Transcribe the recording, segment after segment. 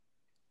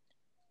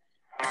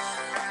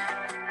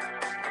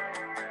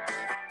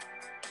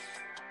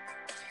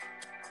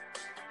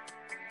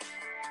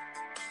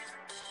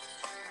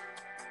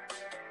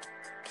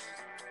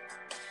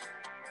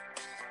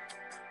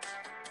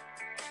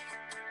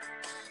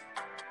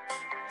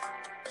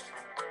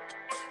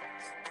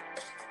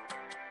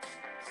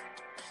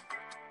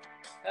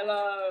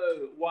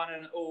Hello, one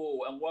and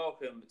all, and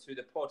welcome to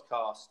the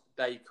podcast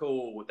they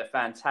call the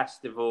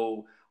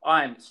Fantastival.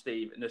 I'm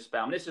Steve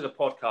Nussbaum. This is a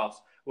podcast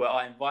where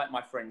I invite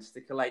my friends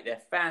to collate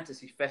their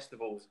fantasy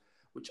festivals,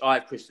 which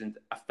I've christened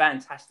a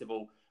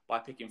Fantastival, by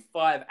picking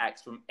 5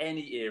 acts from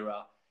any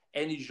era,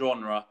 any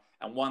genre,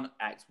 and 1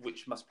 act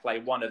which must play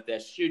one of their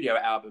studio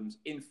albums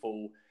in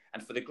full,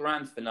 and for the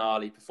grand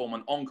finale perform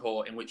an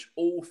encore in which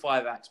all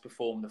 5 acts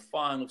perform the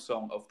final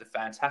song of the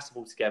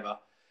Fantastival together,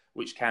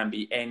 which can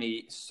be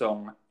any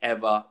song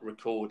ever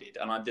recorded.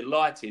 And I'm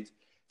delighted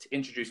to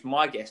introduce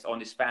my guest on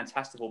this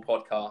Fantastival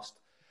podcast,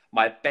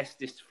 my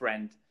bestest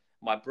friend,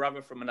 my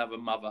brother from another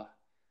mother,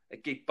 a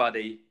gig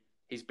buddy.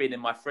 He's been in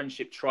my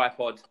friendship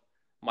tripod,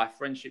 my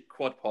friendship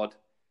quad pod,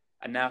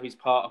 and now he's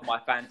part of my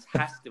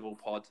Fantastival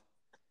pod.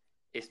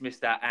 It's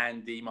Mr.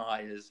 Andy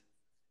Myers.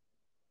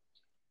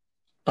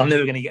 I'm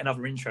never going to get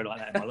another intro like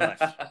that in my life.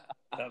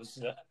 That was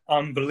an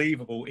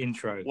unbelievable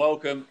intro.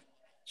 Welcome.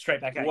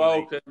 Straight back at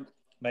Welcome. you,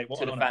 mate.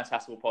 To the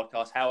Fantastival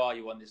podcast. How are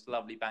you on this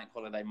lovely bank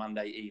holiday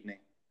Monday evening?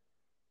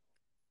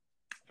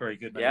 Very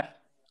good, mate. Yeah?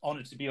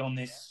 Honoured to be on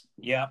this.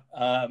 Yeah,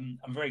 I'm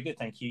very good,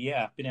 thank you.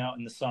 Yeah, been out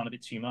in the sun a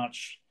bit too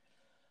much.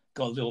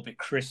 Got a little bit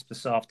crisp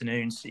this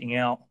afternoon, sitting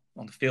out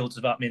on the fields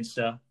of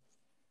Upminster.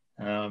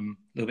 A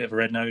little bit of a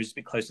red nose, a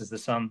bit closer to the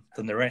sun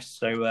than the rest.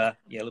 So, yeah, a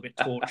little bit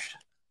torched,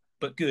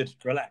 but good,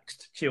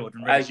 relaxed, chilled.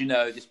 And ready. As you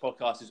know, this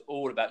podcast is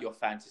all about your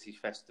fantasy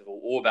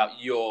festival, all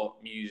about your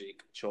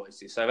music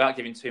choices. So without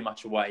giving too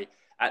much away,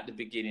 at the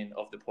beginning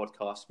of the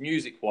podcast,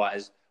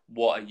 music-wise,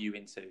 what are you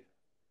into?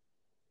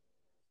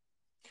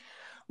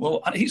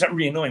 Well, I think it's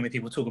really annoying when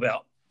people talk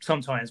about,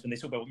 sometimes when they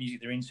talk about what music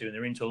they're into, and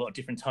they're into a lot of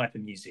different type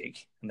of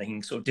music, and they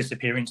can sort of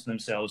disappear into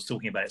themselves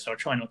talking about it. So I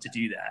try not to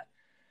do that.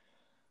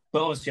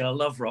 But obviously, I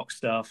love rock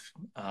stuff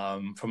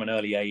from an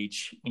early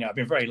age. You know, I've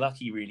been very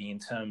lucky, really, in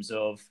terms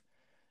of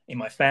in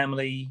my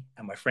family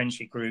and my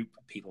friendship group,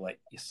 people like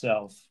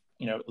yourself,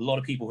 you know, a lot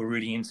of people who are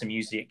really into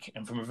music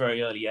and from a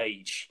very early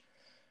age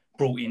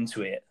brought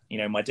into it. You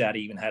know, my dad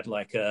even had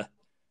like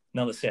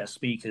another set of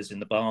speakers in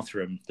the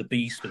bathroom, the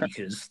B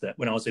speakers, that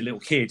when I was a little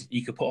kid,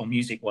 he could put on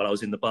music while I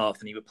was in the bath,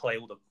 and he would play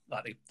all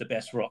the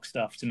best rock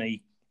stuff to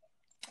me.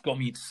 Got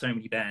me into so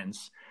many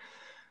bands.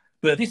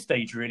 But at this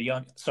stage, really,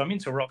 I'm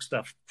into rock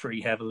stuff pretty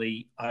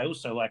heavily. I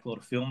also like a lot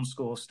of film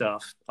score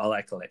stuff. I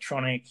like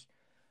electronic.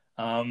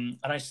 And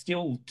I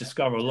still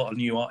discover a lot of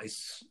new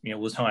artists, you know,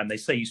 all the time. They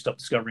say you stop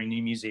discovering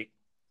new music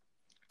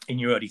in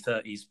your early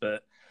 30s,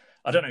 but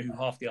I don't know who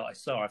half the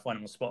artists are. I find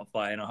them on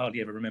Spotify and I hardly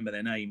ever remember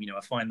their name. You know,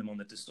 I find them on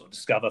the sort of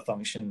discover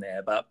function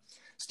there, but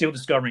still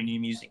discovering new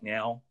music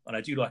now. And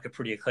I do like a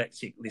pretty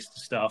eclectic list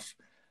of stuff.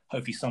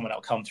 Hopefully someone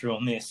will come through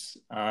on this.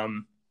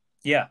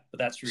 Yeah, but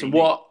that's really...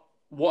 So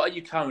what are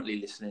you currently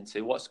listening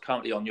to? What's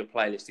currently on your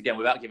playlist? Again,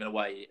 without giving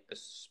away a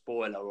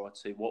spoiler or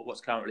two,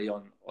 what's currently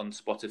on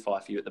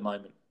Spotify for you at the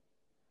moment?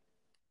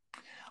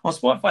 On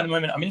Spotify at the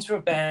moment, I'm into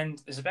a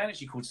band. There's a band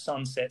actually called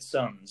Sunset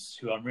Sons,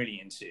 who I'm really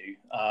into.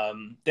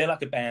 They're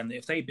like a band that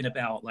if they'd been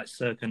about like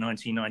circa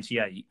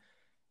 1998,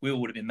 we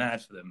all would have been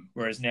mad for them.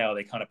 Whereas now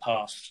they kind of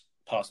pass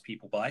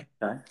people by.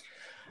 Okay.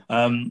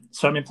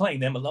 So I've been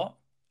playing them a lot.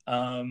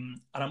 And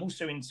I'm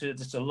also into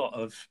just a lot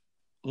of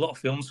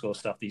film score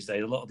stuff these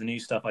days. A lot of the new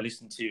stuff I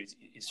listen to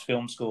is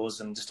film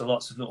scores, and just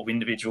lots of little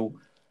individual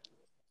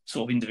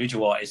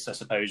artists, I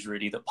suppose,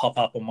 really, that pop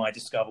up on my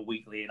Discover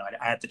Weekly, and I'd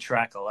add the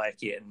track, I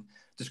like it, and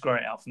just grow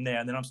it out from there.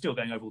 And then I'm still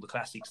going over all the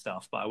classic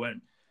stuff, but I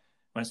won't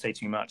say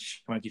too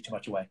much. I won't give too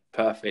much away.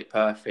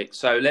 Perfect.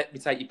 So let me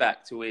take you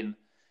back to when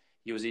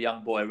you was a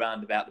young boy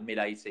around about the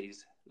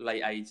mid-80s,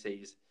 late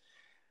 80s,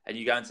 and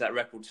you go into that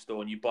record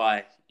store and you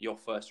buy your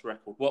first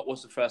record. What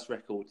was the first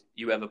record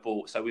you ever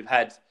bought? So we've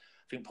had,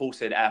 I think Paul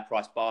said Our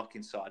Price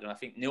Barking Side, and I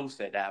think Neil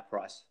said Our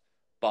Price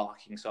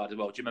Barking Side as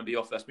well. Do you remember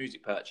your first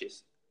music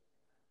purchase?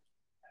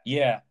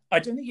 Yeah, I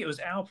don't think it was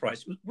Our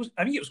Price.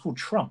 I think it was called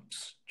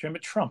Trumps. Do you remember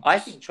Trumps? I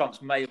think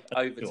Trumps may have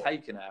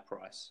overtaken Our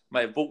Price,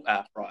 may have bought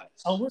Our Price.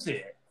 Oh, was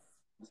it?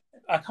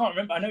 I can't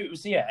remember. I know it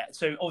was, yeah.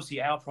 So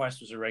obviously Our Price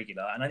was a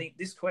regular. And I think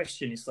this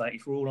question is like,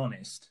 if we're all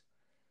honest,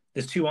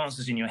 there's 2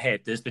 answers in your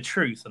head. There's the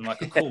truth and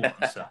like a cool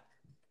answer.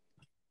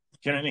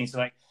 Do you know what I mean? So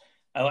like,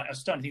 I was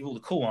starting to think of all the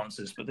cool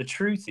answers, but the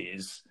truth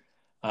is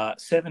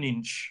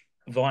 7-inch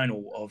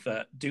vinyl of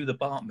Do the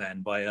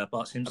Bartman by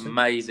Bart Simpson.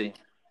 Amazing.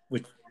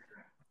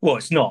 Well,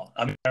 it's not.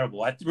 I'm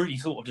terrible. I really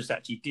thought of just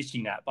actually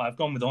ditching that, but I've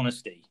gone with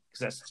honesty because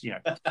that's, you know,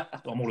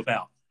 what I'm all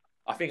about.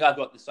 I think I've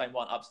got the same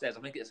one upstairs. I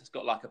think it's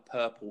got like a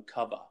purple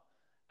cover,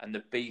 and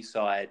the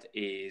B-side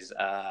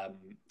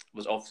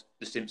was off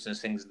The Simpsons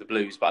Sings the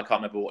Blues, but I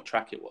can't remember what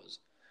track it was.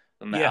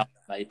 And that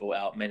they brought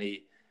out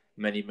many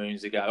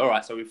moons ago. All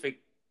right, so we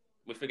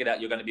figured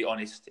out you're going to be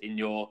honest in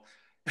your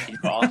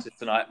answer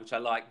tonight, which I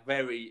like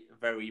very,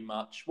 very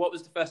much. What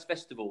was the first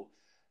festival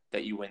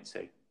that you went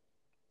to?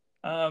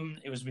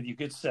 It was with your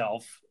good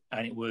self,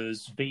 and it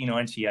was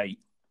V98,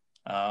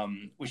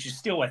 which is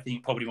still, I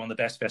think, probably one of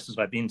the best festivals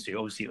I've been to.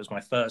 Obviously, it was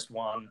my first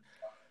one.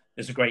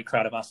 There's a great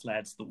crowd of us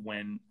lads that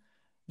went.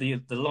 the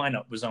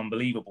lineup was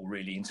unbelievable,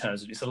 really, in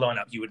terms of it's a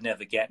lineup you would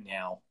never get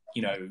now.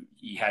 You know,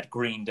 you had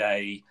Green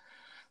Day,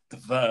 The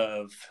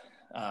Verve,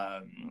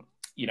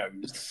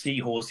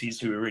 Seahorses,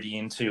 who were really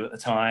into at the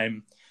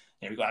time.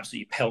 You know, we got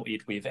absolutely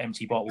pelted with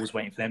Empty Bottles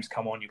waiting for them to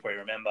come on. You probably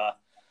remember.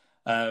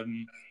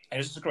 And it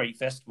was just a great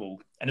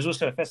festival. And it was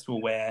also a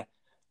festival where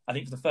I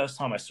think for the first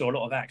time I saw a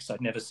lot of acts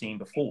I'd never seen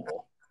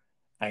before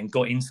and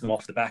got into them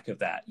off the back of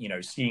that. You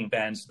know, seeing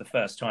bands for the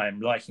first time,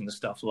 liking the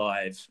stuff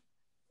live.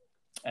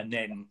 And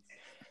then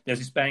there's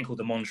this band called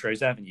the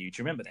Montrose Avenue.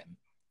 Do you remember them?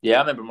 Yeah,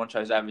 I remember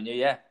Montrose Avenue,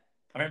 yeah.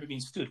 I remember being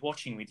stood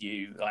watching with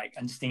you, like,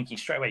 and just thinking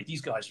straight away, these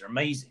guys are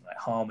amazing. Like,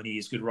 Harmony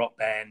is a good rock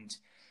band.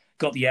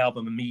 Got the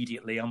album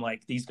immediately. I'm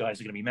like, these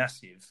guys are going to be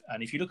massive.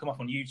 And if you look them up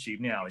on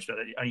YouTube now, it's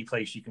the only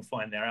place you can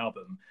find their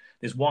album.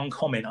 There's one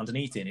comment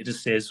underneath it. And it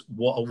just says,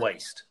 "What a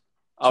waste."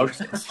 Oh.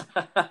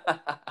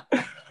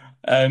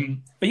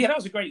 But yeah, that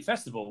was a great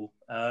festival.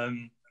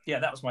 Yeah,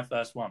 that was my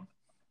first one.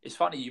 It's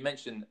funny you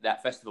mentioned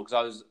that festival because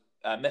I was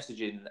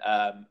messaging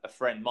a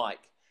friend,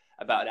 Mike,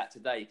 about that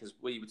today because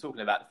we were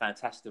talking about the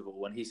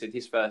Fantastival and he said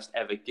his first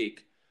ever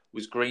gig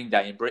was Green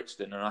Day in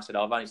Brixton. And I said,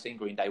 I've only seen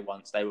Green Day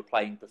once. They were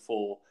playing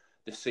before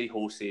the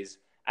Seahorses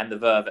and the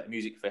Verve at a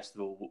music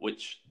festival,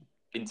 which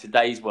in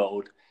today's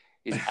world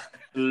is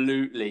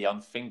absolutely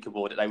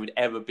unthinkable that they would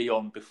ever be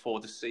on before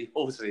the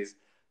Seahorses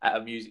at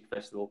a music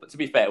festival. But to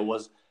be fair, it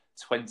was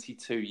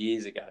 22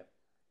 years ago.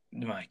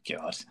 My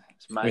God.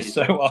 It's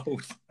amazing. We're so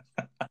old.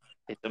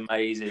 It's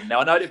amazing. Now,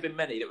 I know there have been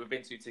many that we've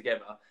been to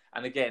together.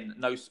 And again,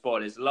 no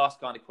spoilers. The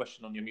last kind of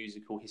question on your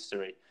musical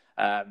history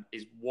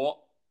is what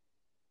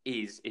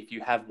is, if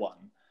you have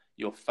one,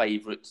 your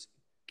favourite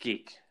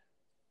gig?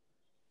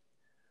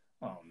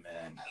 Oh,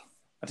 man.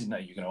 I didn't know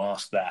you were going to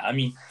ask that. I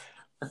mean,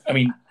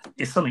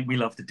 it's something we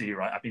love to do,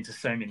 right? I've been to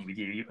so many with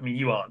you. I mean,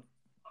 you are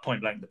point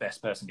blank the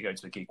best person to go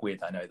to a gig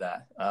with. I know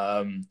that.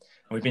 And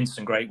we've been to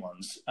some great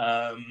ones.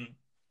 I'm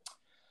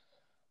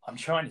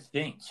trying to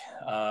think.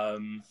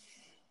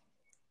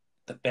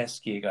 The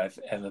best gig I've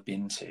ever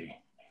been to.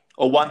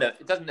 Or one that,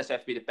 it doesn't necessarily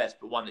have to be the best,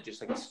 but one that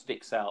just like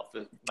sticks out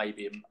for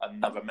maybe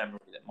another memory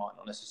that might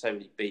not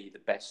necessarily be the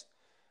best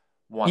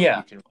one. Yeah,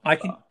 you can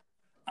remember.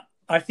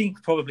 I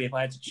think probably if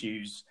I had to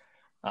choose,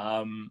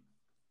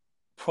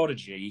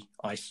 Prodigy,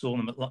 I saw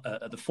them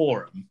at the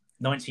Forum,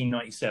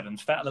 1997.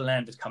 Fat of the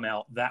Land had come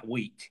out that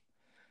week.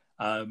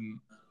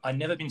 I'd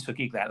never been to a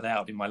gig that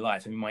loud in my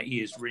life. I mean, my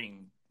ears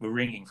were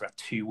ringing for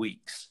 2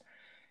 weeks.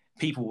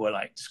 People were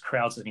like, just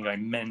crowds have been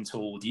going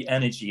mental. The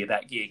energy of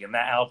that gig and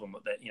that album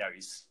that,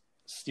 is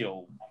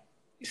still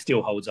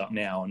holds up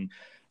now. And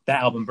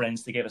that album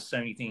blends together so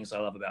many things I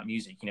love about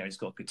music. It's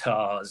got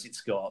guitars,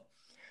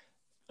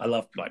 I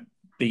love like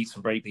beats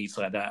and break beats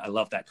like that. I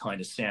love that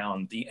kind of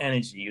sound. The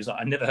energy was like,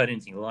 I've never heard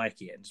anything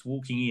like it. And just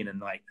walking in and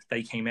like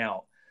they came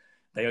out,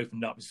 they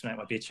opened up and smacked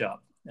my bitch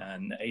up.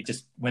 And it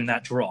just, when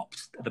that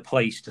dropped, the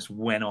place just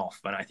went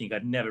off. And I think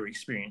I'd never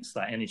experienced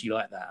that energy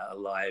like that at a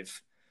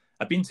live.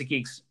 I've been to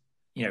gigs,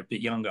 a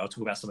bit younger. I'll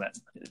talk about some of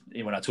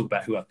that when I talk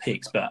about who I've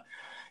picked. But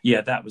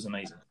yeah, that was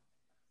amazing.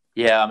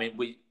 Yeah, I mean,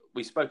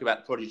 we spoke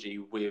about Prodigy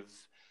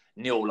with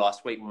Neil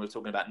last week when we were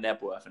talking about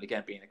Nebworth and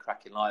again being a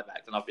cracking live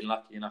act. And I've been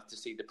lucky enough to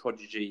see the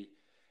Prodigy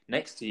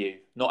next to you,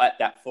 not at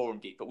that Forum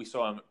gig, but we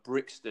saw them at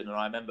Brixton. And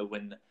I remember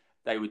when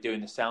they were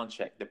doing the sound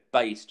check, the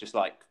bass just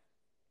like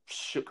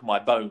shook my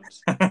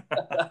bones.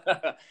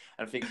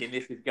 I'm thinking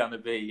this is going to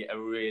be a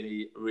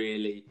really,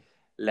 really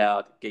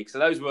loud gig. So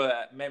those were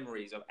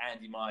memories of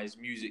Andy Myers'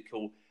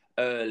 musical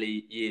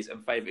early years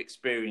and favourite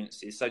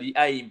experiences. So the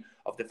aim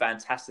of the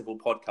Fantastival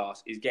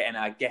podcast is getting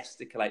our guests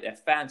to collate their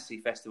fantasy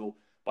festival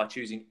by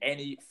choosing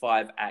any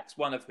 5 acts,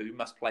 one of whom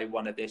must play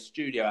one of their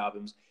studio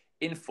albums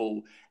in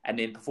full and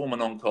then perform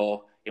an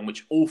encore in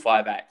which all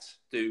 5 acts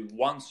do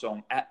one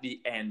song at the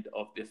end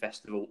of the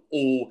festival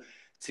all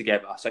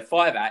together. So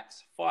 5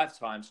 acts, 5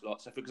 time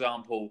slots. So for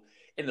example,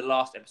 in the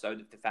last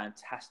episode of the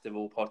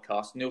Fantastival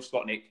podcast, Neil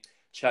Slotnick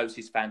chose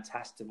his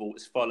Fantastival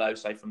as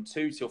follows. So from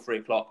 2 till 3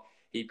 o'clock,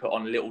 he put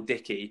on Little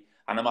Dicky.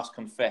 And I must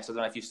confess, I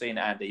don't know if you've seen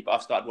it, Andy, but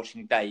I've started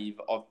watching Dave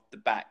off the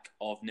back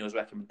of Neil's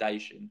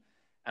recommendation.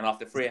 And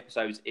after 3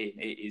 episodes in,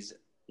 it is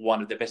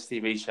one of the best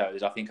TV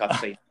shows I think I've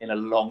seen in a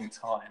long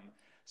time.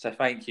 So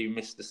thank you,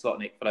 Mr.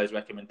 Slotnick, for those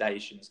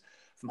recommendations.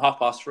 From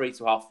 3:30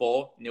 to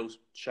 4:30, Neil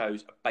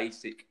chose a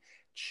basic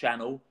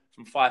channel.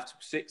 From 5 to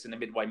 6 in the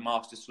midway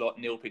master slot,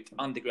 Neil picked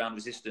Underground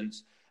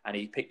Resistance, and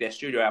he picked their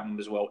studio album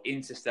as well,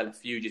 Interstellar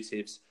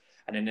Fugitives.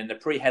 And then in the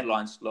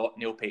pre-headline slot,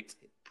 Neil picked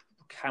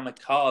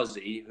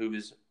Kamikaze, who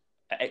was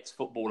an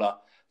ex-footballer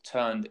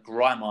turned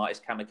grime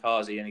artist,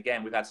 Kamikaze. And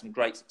again, we've had some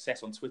great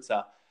success on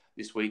Twitter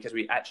this week as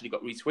we actually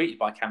got retweeted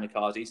by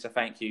Kamikaze. So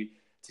thank you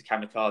to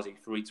Kamikaze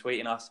for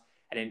retweeting us.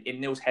 And in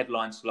Neil's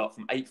headline slot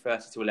from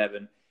 8:30 to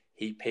 11,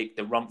 he picked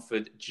the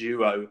Rumford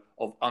duo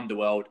of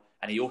Underworld.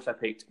 And he also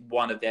picked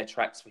one of their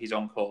tracks for his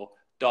encore,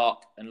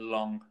 Dark and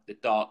Long, the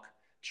Dark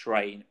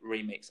Train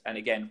remix. And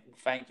again,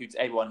 thank you to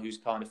everyone who's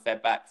kind of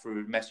fed back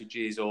through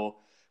messages or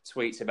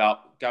tweets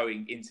about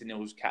going into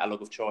Neil's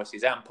catalogue of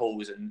choices and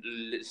Paul's and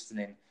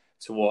listening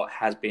to what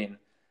has been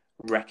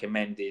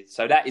recommended.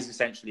 So that is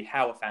essentially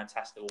how a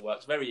Fantastival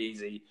works. Very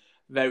easy,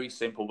 very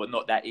simple, but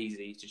not that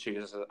easy to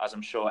choose, as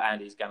I'm sure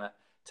Andy's going to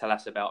tell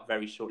us about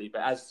very shortly.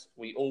 But as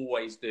we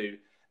always do,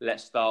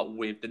 let's start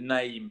with the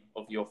name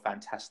of your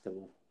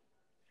Fantastival.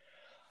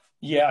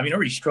 Yeah, I mean, I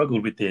really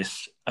struggled with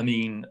this. I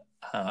mean,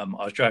 I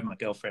was driving my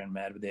girlfriend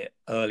mad with it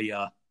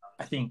earlier.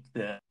 I think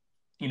that,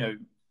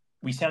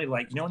 we sounded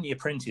like, on The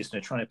Apprentice, and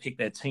they're trying to pick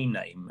their team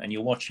name, and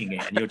you're watching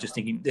it, and you're just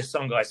thinking, this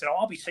some guy said,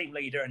 I'll be team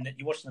leader, and then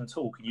you're watching them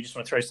talk, and you just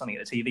want to throw something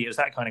at the TV. It was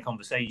that kind of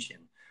conversation.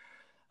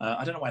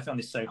 I don't know why I found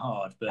this so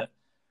hard, but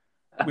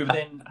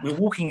we're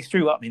walking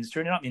through Upminster,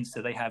 and in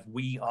Upminster, they have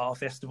We Are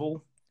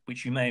Festival,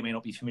 which you may or may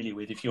not be familiar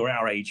with. If you're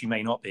our age, you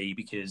may not be,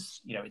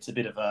 because, it's a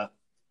bit of a,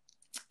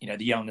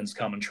 the young ones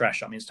come and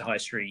trash Upminster High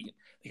Street.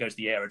 They go to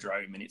the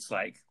Aerodrome, and it's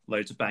like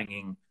loads of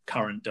banging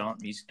current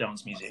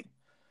dance music,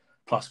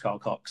 plus Carl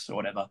Cox or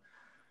whatever.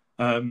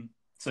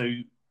 So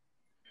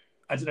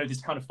I don't know,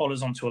 this kind of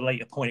follows on to a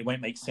later point. It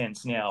won't make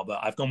sense now, but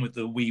I've gone with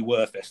the We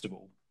Were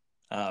Festival.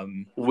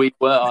 We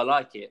Were, I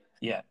like it.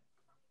 Yeah.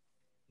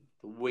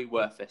 The We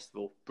Were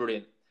Festival,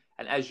 brilliant.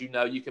 And as you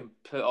know, you can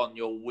put on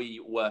your We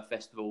Were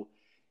Festival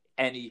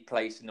any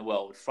place in the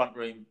world, front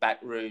room, back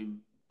room,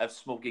 a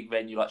small gig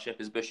venue like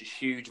Shepherd's Bush, a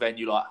huge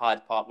venue like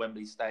Hyde Park,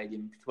 Wembley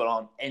Stadium. You can put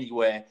on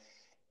anywhere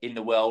in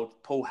the world.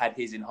 Paul had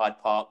his in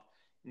Hyde Park.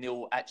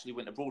 Neil actually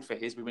went abroad for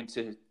his. We went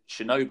to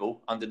Chernobyl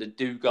under the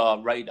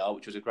Dugar radar,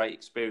 which was a great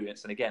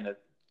experience. And again,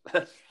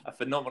 a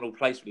phenomenal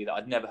place really that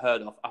I'd never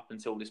heard of up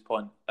until this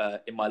point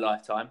in my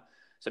lifetime.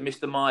 So,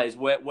 Mr. Myers,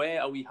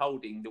 where are we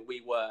holding the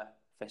We Were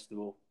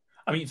Festival?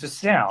 I mean, for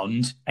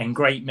sound and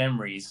great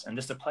memories, and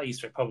just a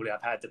place where probably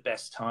I've had the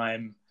best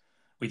time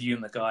with you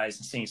and the guys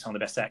and seeing some of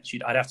the best acts,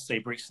 I'd have to say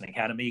Brixton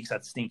Academy, because I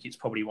think it's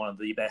probably one of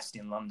the best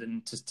in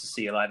London to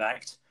see a live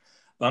act.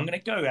 But I'm going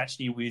to go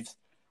actually with,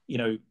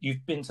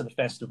 you've been to the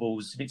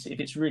festivals. If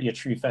it's really a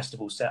true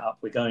festival setup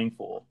we're going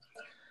for,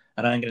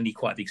 and I'm going to need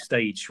quite a big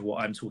stage for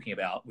what I'm talking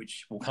about,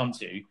 which we'll come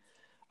to.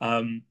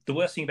 The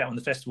worst thing about when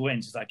the festival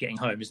ends is like getting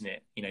home, isn't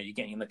it? You're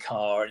getting in the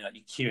car and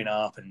you're queuing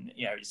up, and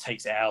it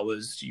takes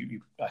hours.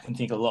 I can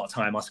think a lot of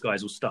time us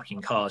guys were stuck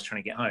in cars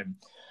trying to get home.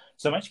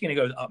 So I'm actually going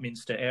to go to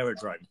Upminster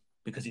Aerodrome,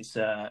 because it's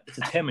a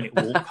 10-minute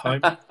walk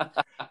home.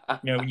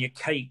 When you're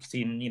caked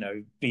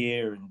in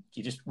beer and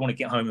you just want to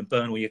get home and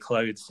burn all your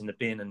clothes in the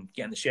bin and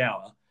get in the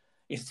shower,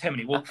 it's a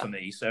 10-minute walk for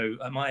me. So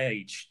at my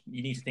age,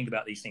 you need to think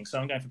about these things. So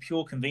I'm going for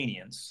pure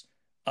convenience,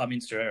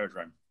 Upminster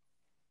Aerodrome.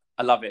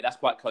 I love it. That's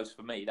quite close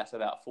for me. That's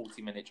about a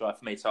 40-minute drive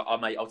for me. So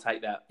I'll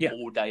take that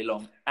all day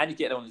long. And you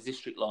get there on the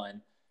District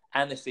Line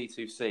and the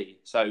C2C.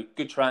 So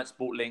good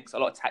transport links, a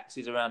lot of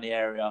taxis around the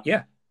area.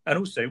 Yeah. And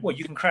also,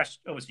 you can crash.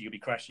 Obviously, you'll be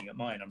crashing at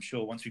mine, I'm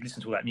sure. Once we've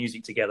listened to all that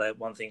music together,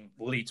 one thing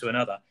will lead to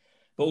another.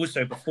 But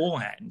also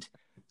beforehand,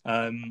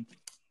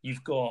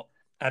 you've got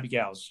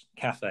Abigail's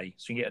Cafe.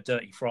 So you can get a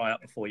dirty fry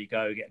up before you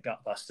go, get a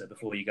gut buster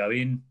before you go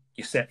in.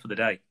 You're set for the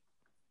day.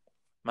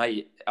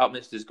 Mate,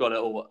 Upminster's got it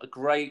all. A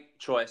great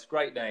choice,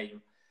 great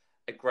name,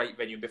 a great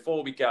venue.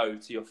 Before we go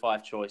to your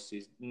 5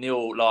 choices,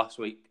 Neil last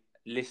week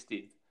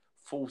listed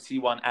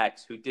 41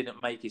 acts who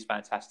didn't make his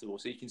Fantastival.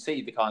 So you can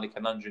see the kind of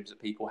conundrums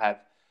that people have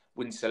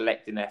when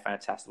selecting their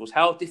Fantastivals.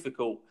 How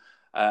difficult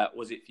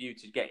was it for you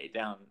to get it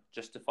down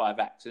just to 5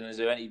 acts? And is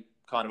there any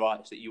kind of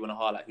artists that you want to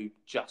highlight who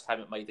just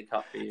haven't made the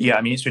cut for you? Yeah,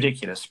 I mean, it's a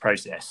ridiculous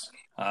process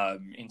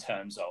in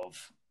terms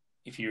of,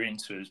 if you're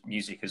into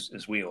music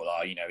as we all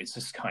are, it's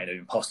just kind of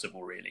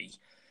impossible, really.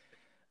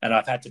 And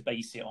I've had to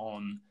base it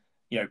on,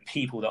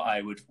 people that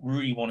I would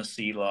really want to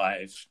see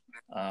live,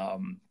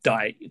 that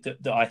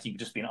I think would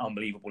just be an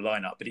unbelievable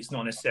lineup. But it's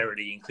not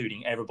necessarily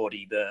including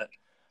everybody that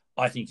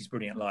I think is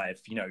brilliant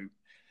live.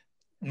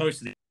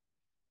 Most of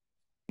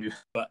the,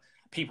 but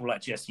people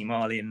like Jesse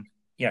Marlin,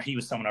 he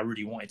was someone I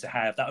really wanted to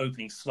have. That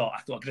opening slot,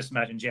 I thought I could just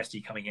imagine Jesse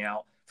coming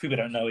out. For people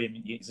who don't know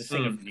him, he's a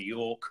singer from New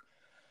York.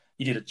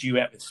 He did a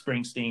duet with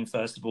Springsteen,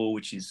 first of all,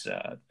 which is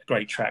a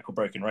great track called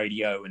Broken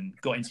Radio, and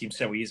got into him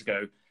several years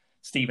ago.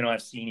 Steve and I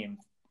have seen him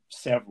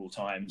several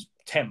times,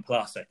 10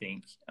 plus, I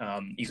think.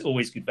 He's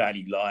always good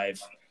value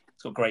live.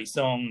 He's got great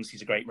songs.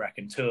 He's a great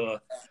raconteur.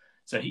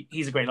 So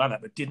he's a great live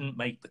act, but didn't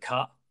make the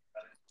cut.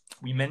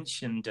 We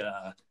mentioned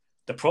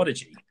The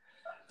Prodigy.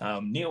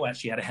 Neil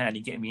actually had a hand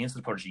in getting me into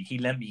The Prodigy. He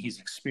lent me his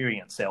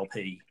Experience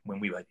LP when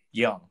we were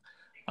young.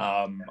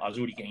 I was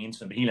already getting into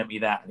them, but he lent me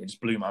that, and it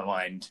just blew my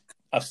mind.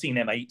 I've seen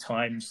them 8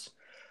 times,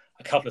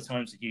 a couple of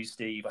times with you,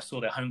 Steve. I saw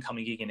their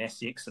homecoming gig in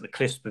Essex at the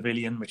Cliffs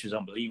Pavilion, which was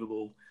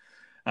unbelievable.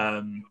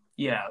 I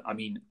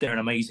mean, they're an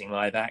amazing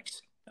live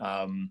act.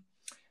 And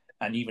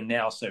even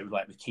now, so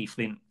like with Keith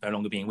Flint no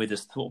longer being with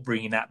us, sort of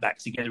bringing that back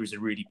together is a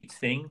really big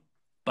thing,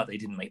 but they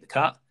didn't make the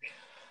cut.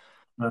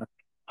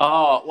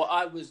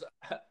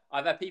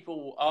 I've had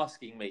people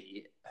asking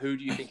me, who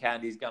do you think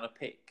Andy's going to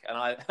pick?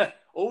 And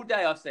all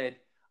day I've said,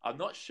 I'm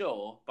not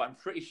sure, but I'm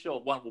pretty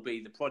sure one will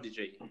be The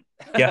Prodigy.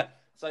 Yeah.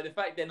 So the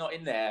fact they're not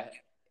in there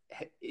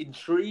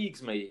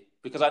intrigues me,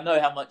 because I know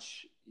how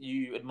much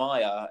you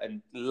admire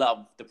and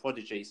love The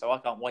Prodigy. So I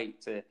can't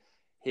wait to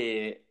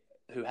hear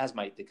who has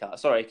made the cut.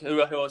 Sorry,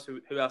 who else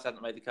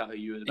hasn't made the cut? Who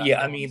you were about Yeah,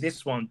 to I go mean, on?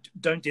 this one,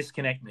 don't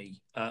disconnect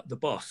me. The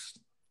boss,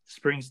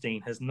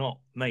 Springsteen, has not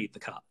made the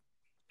cut.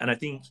 And I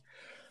think,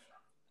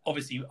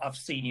 obviously, I've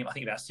seen him, I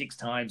think, about 6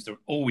 times. They're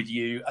all with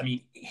you. I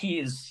mean, he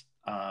is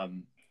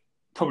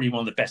probably one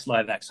of the best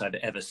live acts I've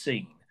ever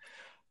seen.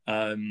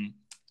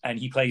 And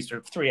he plays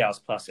for 3 hours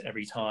plus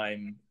every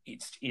time.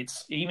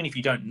 It's even if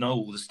you don't know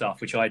all the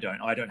stuff, which I don't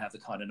have the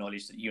kind of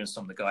knowledge that you and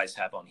some of the guys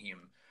have on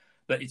him,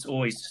 but it's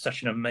always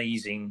such an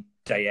amazing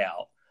day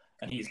out.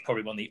 And he's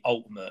probably one of the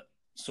ultimate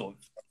sort of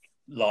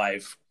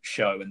live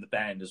show, and the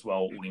band as well,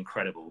 all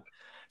incredible.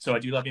 So I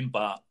do love him,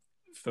 but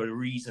for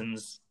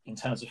reasons in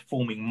terms of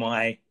forming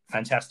my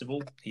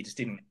Fantastival, he just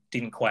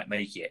didn't quite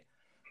make it.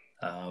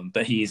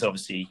 But he is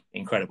obviously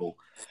incredible.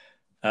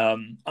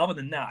 Other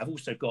than that, I've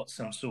also got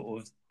some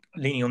sort of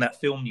leaning on that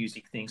film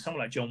music thing.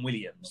 Someone like John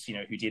Williams,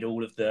 who did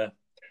all of the,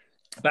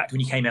 back when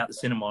he came out the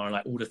cinema, and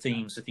like all the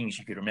themes, the things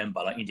you could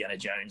remember, like Indiana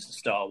Jones and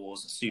Star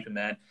Wars and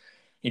Superman.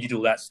 He did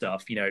all that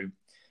stuff.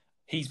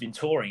 He's been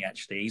touring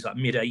actually. He's like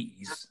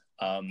mid-80s.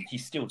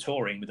 He's still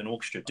touring with an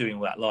orchestra doing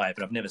all that live,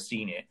 and I've never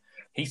seen it.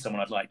 He's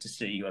someone I'd like to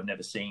see who I've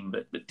never seen,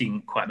 but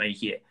didn't quite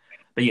make it.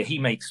 But yeah, he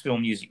makes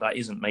film music that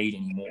isn't made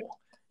anymore.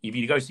 If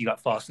you go see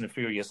like Fast and the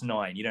Furious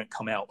 9, you don't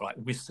come out like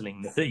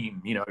whistling the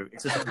theme.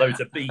 It's just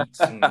loads of beats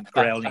and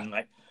growling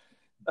like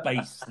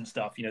bass and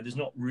stuff. There's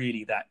not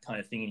really that kind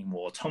of thing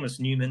anymore. Thomas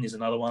Newman is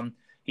another one.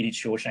 He did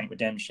Shawshank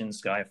Redemption,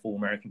 Skyfall,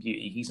 American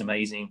Beauty. He's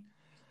amazing.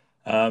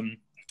 And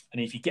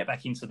if you get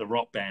back into the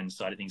rock band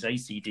side of things,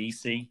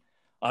 AC/DC,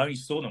 I only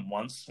saw them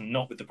once, and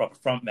not with the proper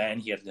front man.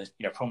 He had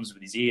problems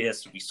with his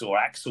ears. So we saw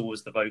Axl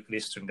as the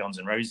vocalist from Guns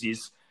N'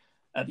 Roses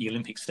at the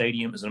Olympic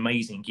Stadium. It was an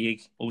amazing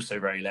gig, also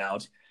very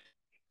loud.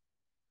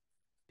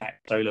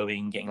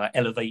 Soloing, getting like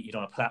elevated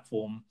on a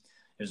platform.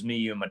 It was me,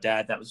 you, and my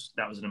dad. That was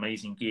an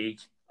amazing gig.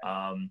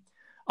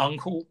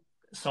 Uncle,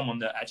 someone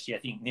that actually I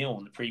think Neil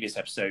in the previous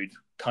episode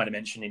kind of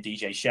mentioned in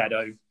DJ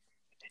Shadow.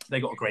 They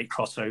got a great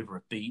crossover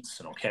of beats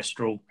and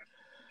orchestral,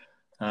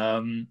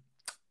 and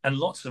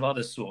lots of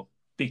other sort of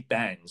big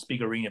bands,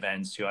 big arena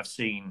bands who I've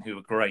seen who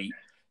are great.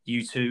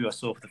 U2 I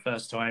saw for the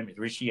first time with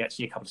Richie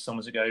actually a couple of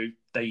summers ago.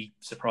 They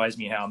surprised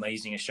me how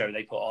amazing a show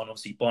they put on.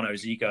 Obviously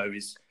Bono's ego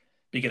is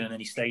bigger than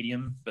any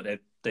stadium, but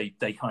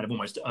they kind of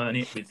almost earn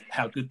it with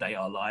how good they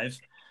are live.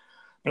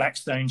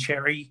 Blackstone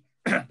Cherry,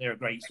 they're a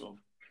great sort of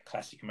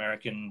classic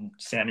American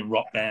sounding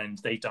rock band.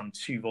 They've done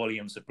 2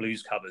 volumes of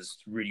blues covers,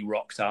 really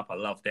rocked up. I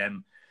love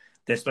them.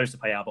 They're supposed to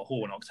play Albert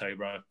Hall in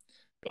October,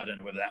 but I don't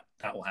know whether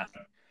that will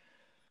happen.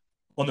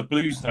 On the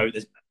blues note,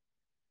 there's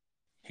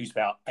who's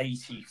about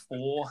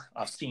 84.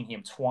 I've seen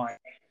him twice.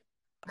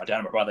 My dad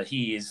and my brother,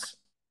 he is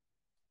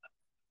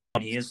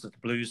the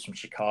blues from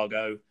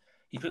Chicago.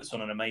 He puts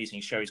on an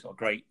amazing show. He's got a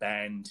great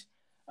band.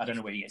 I don't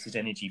know where he gets his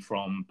energy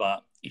from,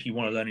 but if you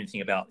want to learn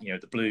anything about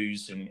the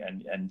blues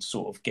and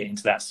sort of get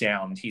into that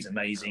sound, he's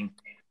amazing.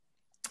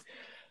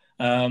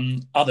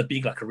 Other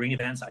big like arena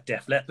bands like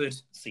Def Leppard,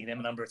 seen them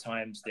a number of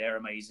times. They're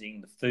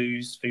amazing. The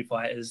Foo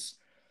Fighters,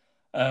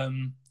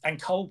 and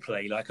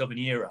Coldplay, like of an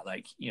era.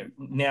 Like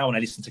now when I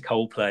listen to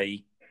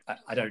Coldplay,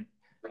 I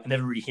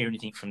never really hear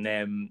anything from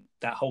them.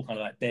 That whole kind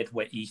of like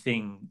bedwetty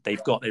thing they've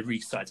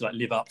really started to like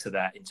live up to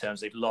that in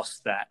terms they've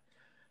lost that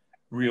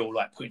real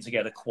like putting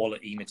together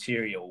quality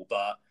material.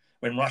 But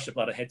when Rush of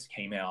Blood to the Head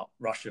came out,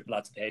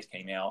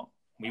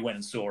 we went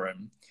and saw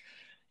them.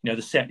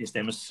 The set list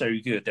then was so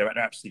good. They're at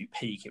their absolute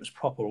peak. It was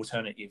proper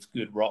alternative,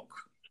 good rock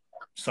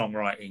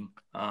songwriting.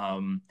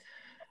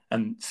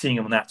 And seeing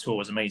them on that tour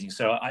was amazing.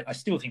 So I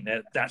still think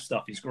that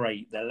stuff is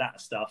great. Their latter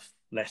stuff,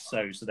 less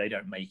so they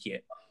don't make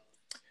it.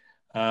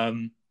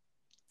 I'm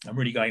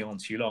really going on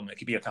too long. It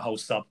could be like a whole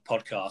sub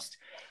podcast.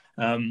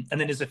 And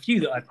then there's a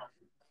few that I've...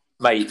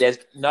 Mate, there's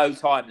no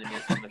time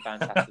limit on the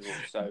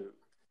Fantastival. So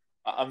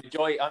I'm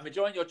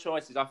enjoying your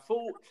choices.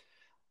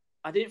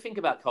 I didn't think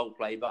about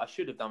Coldplay, but I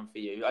should have done for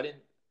you. I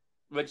didn't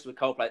register with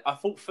Coldplay. I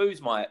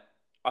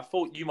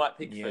thought you might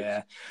pick Foos.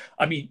 Yeah.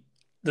 I mean,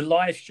 the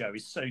live show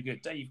is so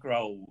good. Dave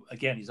Grohl,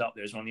 again, is up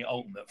there as one of the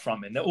ultimate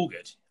frontmen. They're all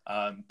good.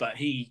 But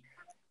they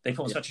put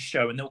on such a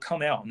show, and they'll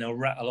come out and they'll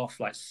rattle off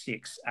like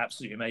 6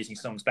 absolutely amazing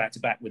songs back to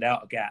back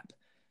without a gap.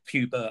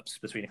 Few burps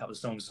between a couple of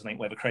songs, I think,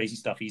 whatever crazy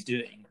stuff he's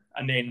doing.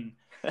 And then,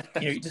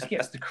 it just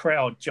gets the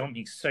crowd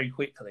jumping so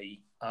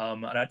quickly.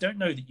 And I don't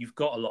know that you've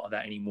got a lot of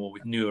that anymore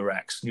with newer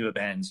acts, newer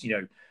bands.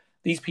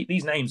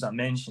 These names I'm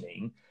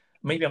mentioning,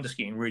 maybe I'm just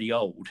getting really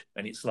old,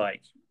 and it's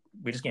like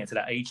we're just getting to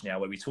that age now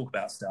where we talk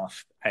about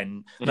stuff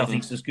and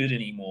nothing's as good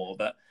anymore.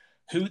 But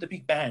who are the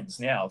big bands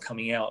now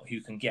coming out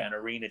who can get an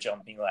arena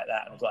jumping like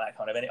that and got that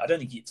kind of energy? I don't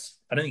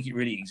think it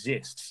really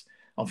exists,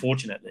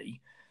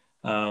 unfortunately.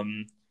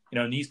 And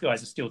these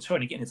guys are still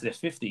trying to get into their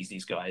 50s,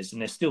 these guys,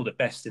 and they're still the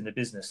best in the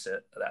business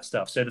at that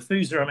stuff. So the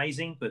Foos are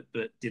amazing, but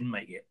didn't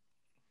make it.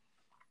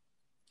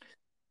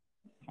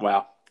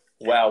 Wow.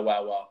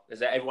 Is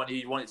that everyone who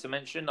you wanted to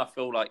mention? I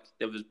feel like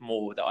there was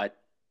more that I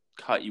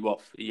cut you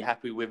off. Are you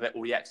happy with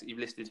all the acts that you've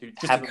listed who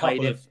just haven't a couple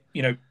made it?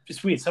 Of,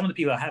 it's weird. Some of the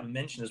people I haven't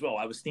mentioned as well.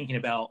 I was thinking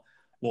about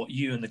what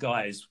you and the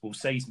guys will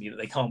say to me that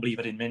they can't believe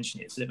I didn't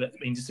mention it. So, but,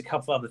 I mean, just a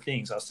couple of other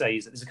things I'll say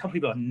is that there's a couple of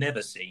people I've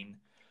never seen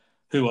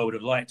who I would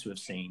have liked to have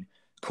seen.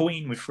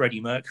 Queen with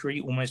Freddie Mercury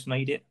almost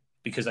made it,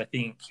 because I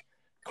think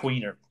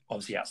Queen are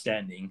obviously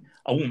outstanding.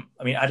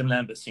 Adam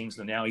Lambert sings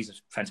them now. He's a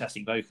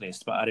fantastic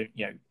vocalist, but I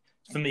don't,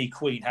 for me,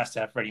 Queen has to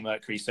have Freddie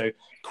Mercury. So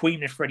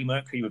Queen and Freddie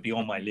Mercury would be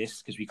on my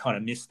list, because we kind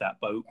of missed that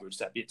boat. We were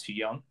just a bit too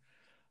young.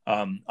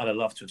 I'd have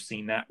loved to have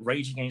seen that.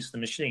 Rage Against the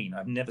Machine.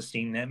 I've never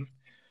seen them.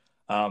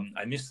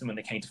 I missed them when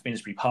they came to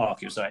Finsbury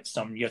Park. It was like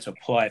you had to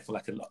apply for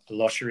like a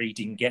lottery,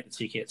 didn't get the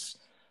tickets.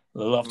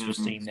 I'd love to have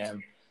seen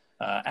them.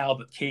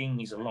 Albert King,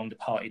 he's a long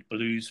departed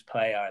blues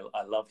player.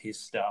 I love his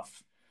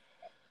stuff.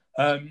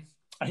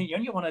 I think the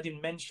only one I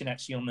didn't mention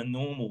actually on the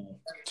normal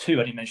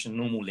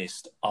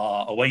list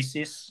are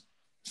Oasis.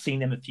 Seen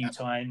them a few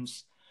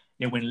times.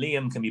 When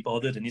Liam can be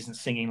bothered and isn't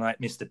singing like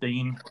Mr.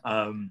 Bean,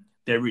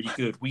 they're really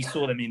good. We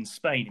saw them in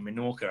Spain, in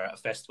Menorca, at a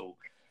festival,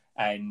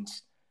 and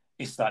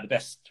it's like the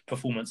best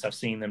performance I've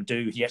seen them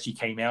do. He actually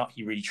came out.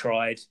 He really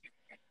tried.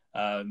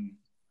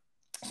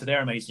 So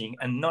they're amazing.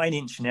 And 9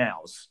 Inch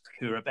Nails,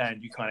 who are a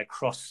band who kind of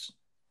cross.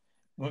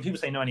 When people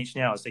say 9 Inch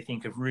Nails, they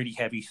think of really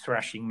heavy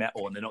thrashing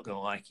metal, and they're not going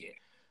to like it.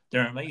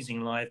 They're an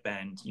amazing live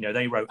band.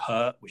 They wrote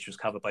Hurt, which was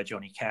covered by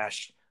Johnny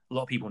Cash. A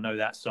lot of people know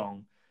that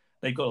song.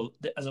 They've got,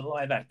 as a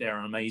live act, they're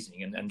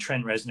amazing. And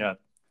Trent Reznor,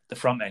 the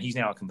frontman, he's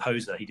now a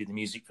composer. He did the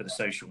music for The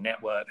Social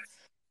Network.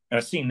 And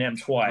I've seen them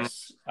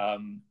twice.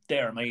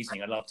 They're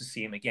amazing. I'd love to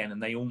see them again.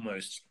 And they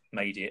almost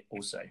made it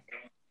also.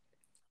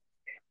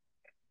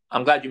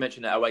 I'm glad you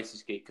mentioned that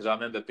Oasis gig, because I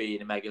remember being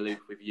in Magaluf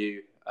with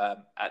you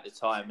at the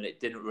time, and it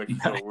didn't really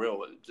feel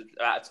real.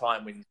 At a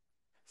time when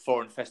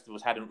foreign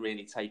festivals hadn't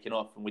really taken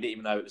off, and we didn't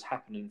even know it was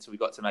happening until we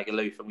got to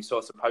Magaluf, and we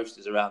saw some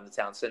posters around the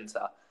town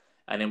centre,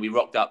 and then we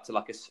rocked up to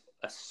like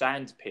a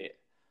sand pit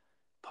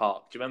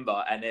park. Do you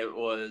remember? And it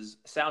was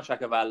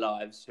Soundtrack of Our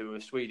Lives, who were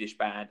a Swedish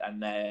band,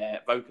 and their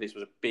vocalist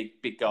was a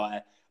big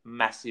guy,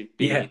 massive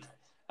beard,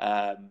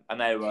 and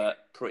they were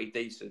pretty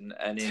decent.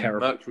 And in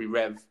Mercury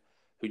Rev,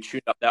 who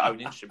tuned up their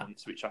own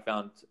instruments, which I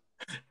found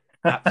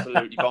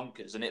absolutely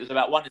bonkers. And it was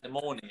about 1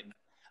 a.m,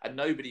 and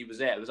nobody was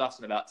there. It was us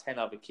and about 10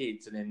 other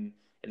kids. And in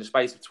the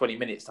space of 20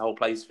 minutes, the whole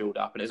place filled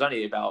up. And it was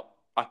only about,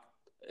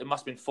 it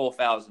must have been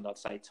 4,000, I'd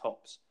say,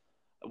 tops.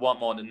 It wasn't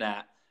more than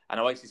that. And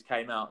Oasis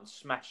came out and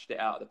smashed it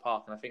out of the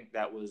park. And I think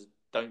that was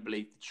Don't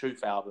Believe the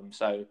Truth album.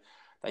 So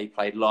they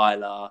played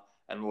Lila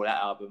and all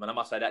that album. And I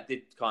must say, that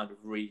did kind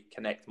of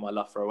reconnect my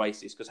love for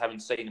Oasis, because having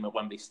seen them at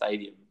Wembley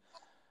Stadium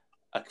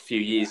a few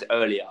years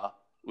earlier,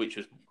 which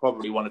was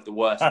probably one of the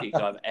worst gigs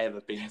I've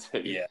ever been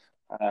to.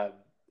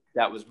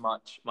 That was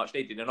much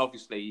needed. And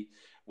obviously,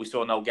 we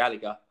saw Noel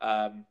Gallagher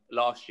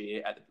last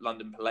year at the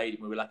London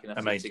Palladium. We were lucky enough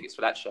to get tickets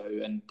for that show.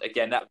 And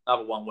again, that's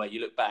another one where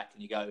you look back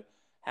and you go,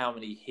 how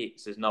many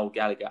hits has Noel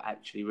Gallagher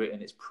actually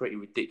written? It's pretty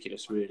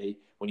ridiculous, really,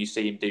 when you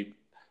see him do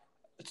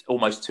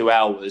almost 2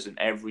 hours and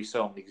every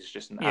song is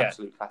just an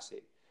absolute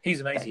classic. He's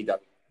amazing. He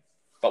does.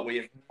 But we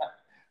have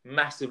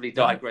massively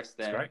digressed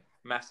there.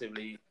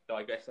 Massively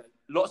digressed.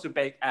 Lots of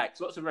big acts,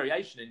 lots of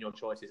variation in your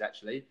choices,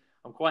 actually.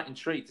 I'm quite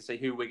intrigued to see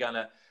who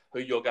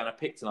you're gonna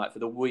pick tonight for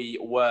the We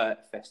Were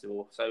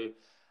Festival. So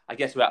I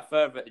guess without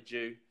further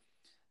ado,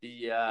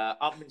 the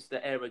Upminster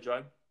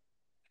Aerodrome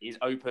is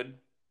open.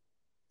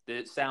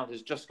 The sound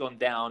has just gone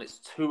down.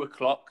 It's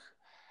 2:00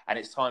 and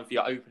it's time for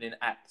your opening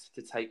act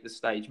to take the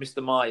stage.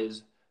 Mr.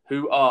 Myers,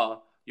 who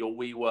are your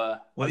We Were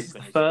Well, this is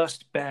the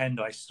first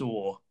band I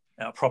saw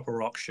at a proper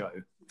rock show,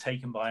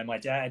 taken by my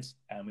dad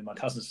and with my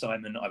cousin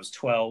Simon. I was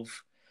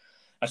 12.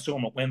 I saw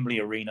them at Wembley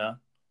Arena.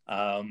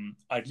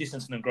 I'd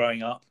listened to them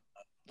growing up,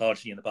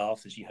 largely in the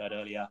bath, as you heard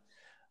earlier,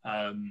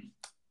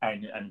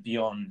 and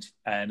beyond.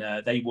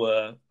 And they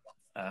were,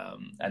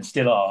 and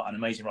still are, an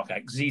amazing rock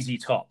act. ZZ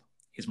Top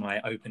is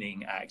my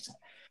opening act.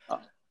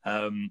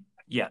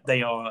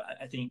 They are,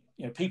 I think,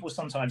 people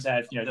sometimes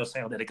have, they'll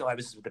say, oh, they're the guy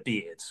with the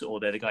beards, or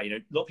they're the guy,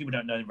 a lot of people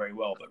don't know them very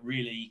well, but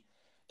really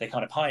they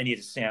kind of pioneered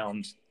a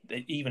sound.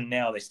 Even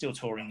now, they're still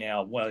touring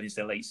now, well into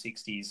their late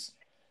 60s.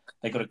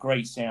 They've got a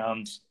great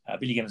sound.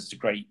 Billy Gibbons is a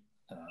great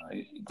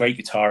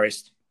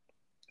guitarist.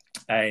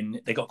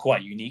 And they got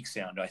quite a unique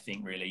sound, I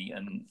think, really.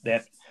 And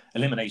their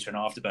Eliminator and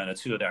Afterburner,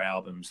 two of their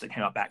albums that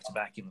came out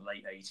back-to-back in the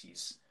late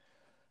 80s.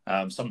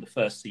 Some of the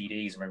first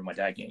CDs, I remember my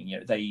dad getting,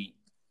 they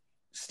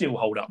still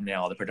hold up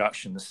now. The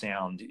production, the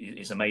sound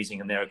is amazing.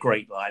 And they're a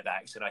great live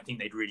act. And I think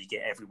they'd really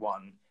get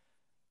everyone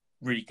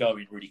really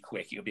going really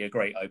quick. It would be a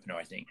great opener,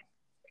 I think.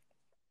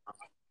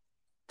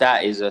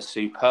 That is a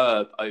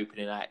superb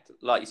opening act.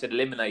 Like you said,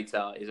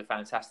 Eliminator is a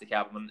fantastic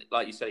album. And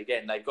like you said,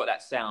 again, they've got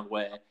that sound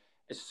where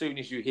as soon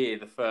as you hear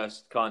the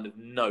first kind of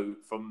note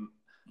from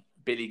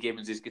Billy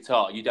Gibbons'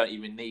 guitar, you don't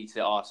even need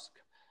to ask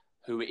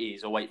who it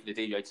is or wait for the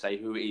DJ to say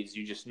who it is.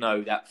 You just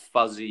know that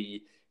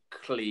fuzzy,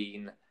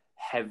 clean,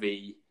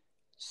 heavy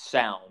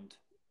sound.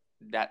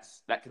 That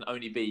can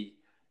only be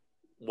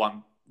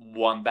one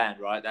band,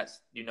 right?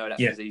 That's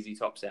the ZZ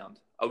Top sound.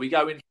 Are we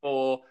going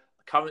for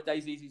current day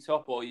ZZ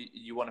Top, or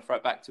you want to throw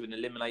it back to an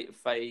Eliminator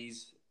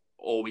phase,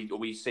 or are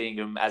we seeing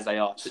them as they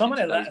are? Some of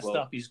their latter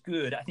stuff is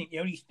good. I think the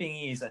only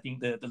thing is, I think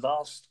the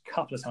last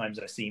couple of times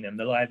I've seen them,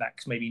 the live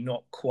acts maybe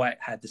not quite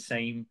had the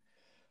same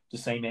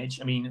edge.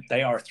 I mean,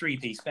 they are a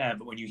 3-piece band,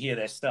 but when you hear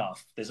their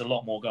stuff, there's a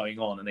lot more going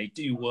on, and they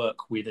do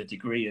work with a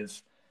degree of,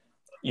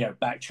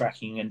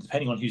 backtracking, and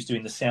depending on who's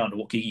doing the sound or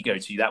what gig you go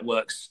to, that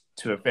works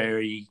to a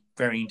very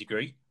varying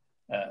degree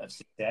of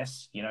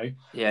success.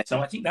 Yeah. So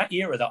I think that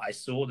era that I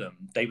saw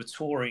them, they were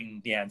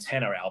touring the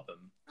Antenna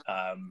album,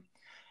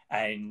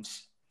 and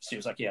so it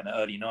was like an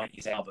early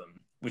 '90s album,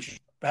 which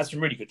has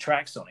some really good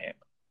tracks on it.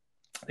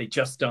 They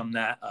just done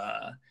that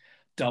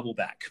double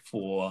back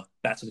for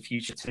Back to the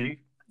Future 2.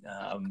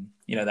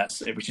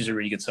 Which is a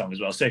really good song as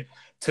well. So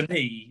to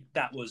me,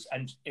 that was,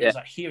 and it was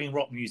like hearing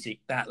rock music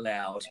that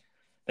loud.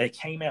 They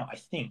came out, I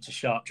think, to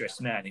Sharp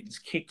Dressed Man. It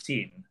just kicked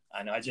in,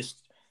 and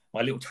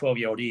my little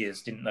 12-year-old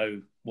ears didn't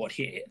know what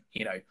hit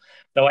it.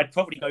 So I'd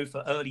probably go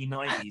for early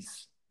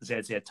 '90s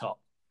ZZ Top.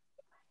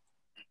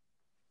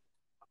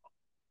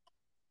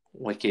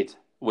 Wicked.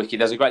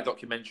 There's a great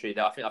documentary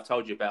that I think I've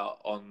told you about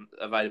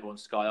available on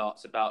Sky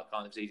Arts about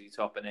kind of ZZ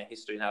Top and their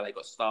history and how they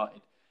got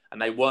started.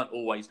 And they weren't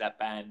always that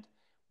band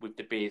with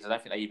the beards. I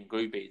don't think they even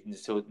grew beards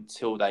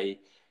until they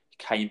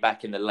came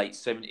back in the late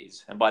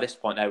 70s. And by this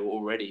point, they were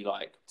already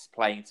like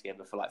playing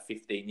together for like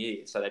 15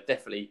 years. So they've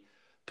definitely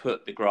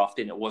put the graft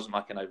in. It wasn't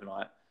like an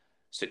overnight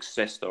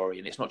success story.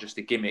 And it's not just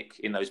a gimmick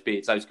in those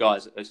beards. Those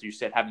guys, as you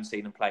said, having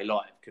seen them play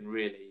live, can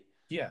really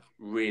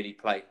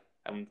play.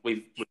 And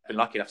we've been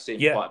lucky enough to see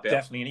them quite a bit.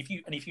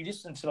 Definitely. And if you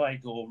listen to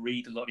or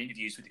read a lot of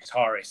interviews with the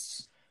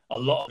guitarists, a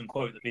lot of them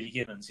quote that Billy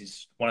Gibbons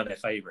is one of their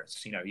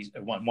favourites. He's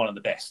one of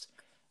the best.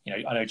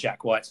 I know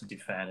Jack White's a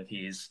big fan of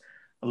his.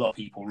 A lot of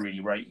people really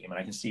rate him, and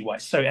I can see why.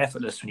 It's so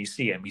effortless when you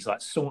see him. He's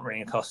like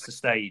sauntering across the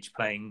stage,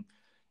 playing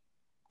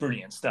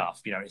brilliant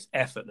stuff. It's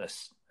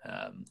effortless.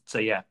 So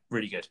yeah,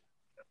 really good.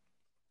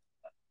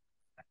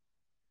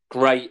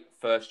 Great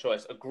first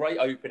choice. A great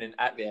opening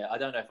act there. I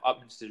don't know if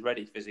Upminster's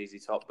ready for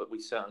ZZ Top, but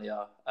we certainly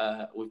are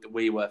with the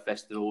We Were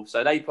Festival.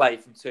 So they play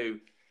from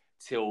 2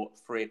 till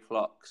 3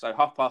 o'clock. So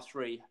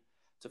 3:30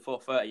 to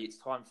 4:30. It's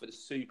time for the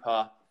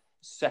super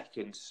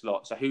second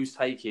slot. So who's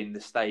taking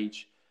the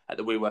stage at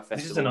the We Were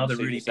Festival? This is another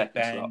really big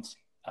band.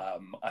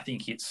 I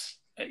think it's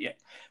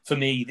for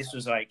me. This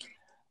was like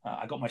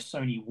I got my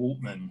Sony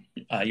Walkman.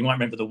 You might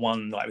remember the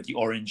one with the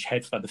orange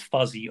headphone, the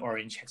fuzzy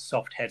orange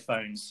soft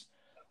headphones.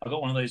 I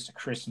got one of those for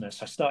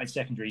Christmas. I started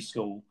secondary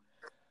school.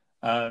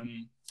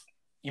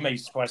 You may be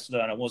surprised to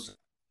learn I was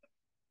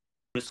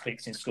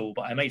clicked in school,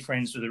 but I made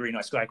friends with a really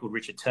nice guy called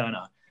Richard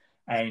Turner,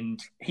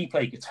 and he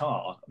played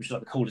guitar, which was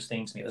like the coolest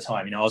thing to me at the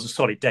time. I was a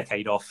solid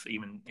decade off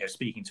even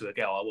speaking to a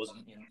girl. I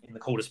wasn't in the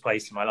coolest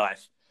place in my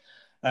life.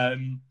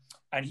 And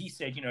he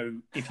said,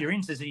 if you're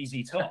into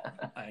ZZ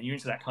Top and you're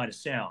into that kind of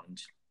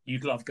sound,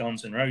 you'd love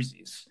Guns N'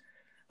 Roses.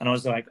 And I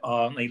was like,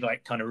 aren't they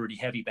like kind of really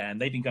heavy band?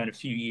 They've been going a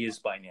few years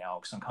by now,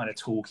 because I'm kind of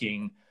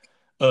talking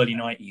early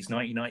 90s,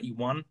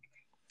 1991.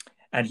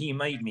 And he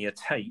made me a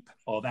tape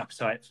of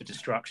Appetite for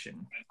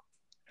Destruction.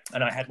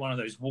 And I had one of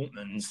those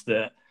Walkmans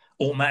that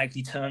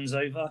automatically turns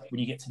over when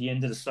you get to the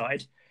end of the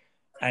side.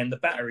 And the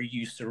battery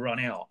used to run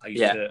out.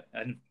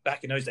 And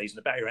back in those days,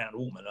 the battery ran out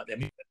of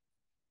Walkman,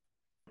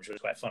 which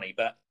was quite funny.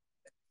 But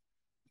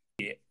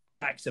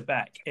back to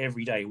back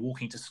every day,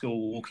 walking to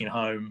school, walking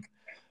home,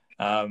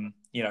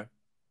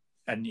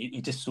 and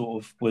it just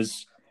sort of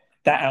was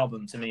that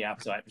album to me,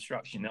 Appetite for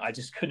Destruction. I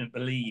just couldn't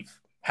believe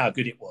how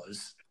good it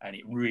was. And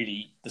it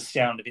really, the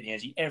sound of it, the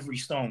energy, every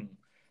song,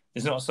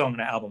 there's not a song on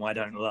that album I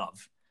don't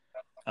love.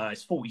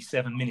 It's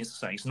 47 minutes or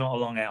so. It's not a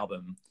long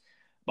album,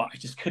 but I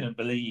just couldn't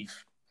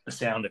believe the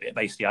sound of it.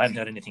 Basically, I hadn't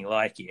heard anything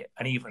like it.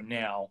 And even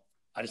now,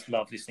 I just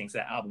love listening to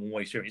that album all the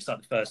way through. It's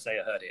like the first day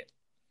I heard it.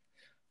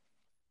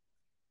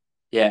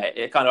 Yeah,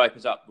 it kind of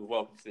opens up with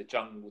Welcome to the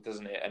Jungle,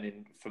 doesn't it? And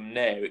then from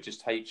there, it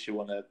just takes you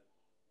on a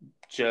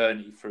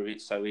journey through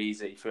it so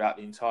easy throughout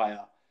the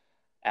entire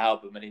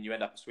album. And then you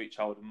end up with Sweet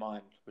Child of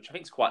Mine, which I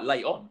think is quite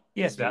late on.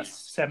 Yes, that's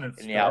 7th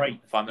in the album,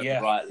 if I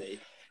remember rightly.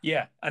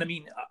 Yeah, and I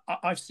mean,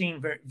 I've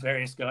seen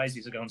various guys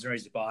who are Guns N'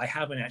 Roses, but I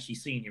haven't actually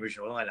seen the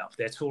original lineup.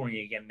 They're touring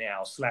again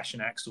now. Slash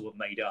and Axl have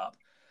made up.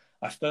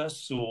 I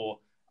first saw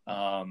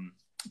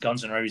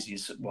Guns N'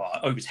 Roses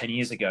over 10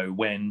 years ago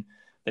when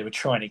they were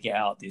trying to get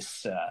out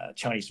this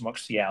Chinese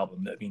Democracy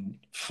album that had been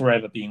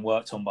forever being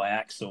worked on by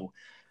Axl.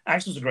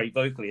 Axl's a great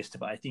vocalist,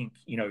 but I think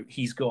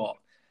he's got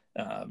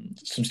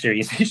some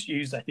serious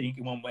issues. I think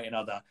in one way or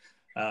another,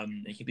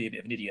 he can be a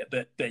bit of an idiot,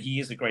 but he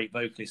is a great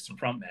vocalist and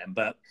frontman.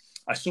 But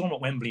I saw him at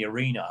Wembley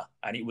Arena,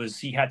 and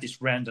he had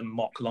this random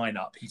mock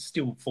lineup. He's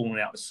still falling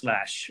out with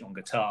Slash on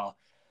guitar,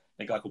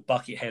 a guy called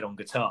Buckethead on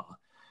guitar,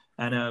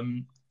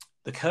 and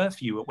the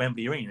curfew at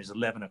Wembley Arena is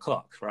 11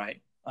 o'clock,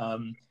 right?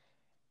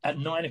 At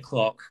 9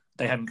 o'clock,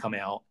 they hadn't come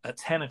out. At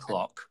 10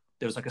 o'clock,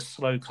 there was like a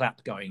slow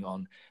clap going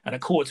on, and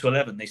at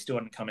 11:15, they still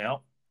hadn't come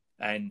out,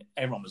 and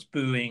everyone was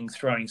booing,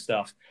 throwing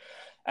stuff,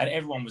 and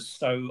everyone was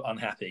so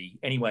unhappy.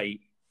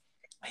 Anyway,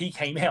 he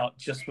came out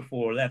just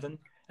before 11.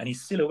 And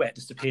his silhouette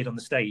just appeared on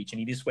the stage, and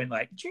he just went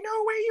like, "Do you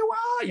know where you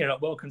are?"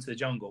 Like, "Welcome to the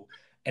Jungle."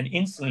 And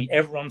instantly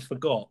everyone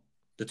forgot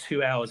the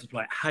 2 hours of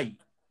like hate,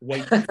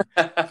 waiting.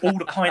 All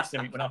the pints and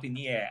everything went up in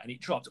the air and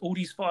it dropped. All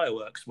these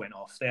fireworks went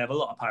off. They have a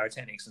lot of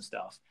pyrotechnics and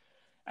stuff.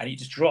 And it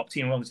just dropped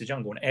in Welcome to the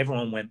Jungle and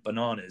everyone went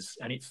bananas.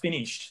 And it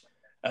finished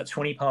at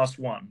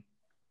 1:20.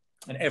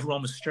 And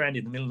everyone was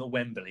stranded in the middle of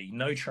Wembley,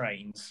 no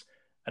trains,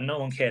 and no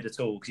one cared at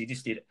all because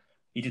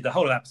he did the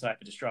whole of Appetite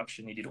for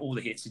Destruction. He did all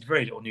the hits. He did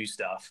very little new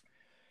stuff.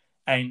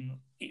 And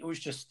it was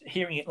just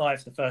hearing it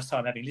live for the first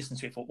time, having listened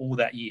to it for all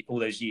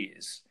those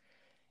years.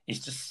 It's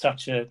just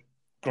such a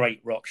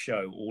great rock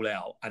show all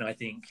out. And I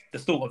think the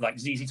thought of like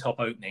ZZ Top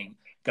opening,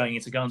 going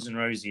into Guns N'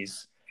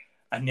 Roses,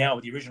 and now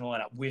with the original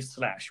lineup with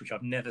Slash, which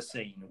I've never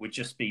seen, would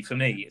just be, for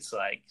me, it's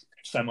like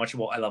so much of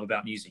what I love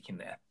about music in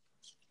there.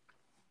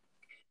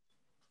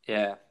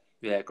 Yeah,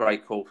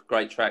 great call.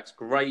 Great tracks.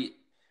 Great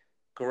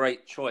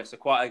choice. So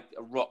quite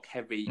a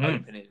rock-heavy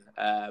opening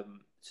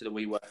to the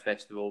We Were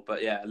Festival.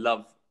 But yeah,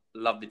 love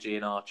the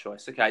GNR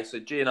choice. Okay, so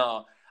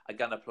GNR are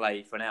going to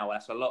play for an hour.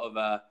 That's a lot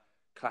of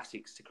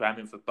classics to cram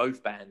in for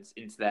both bands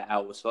into their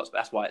hour slots. But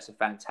that's why it's a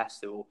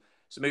Fantastival.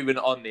 So moving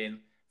on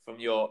then from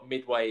your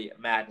Midway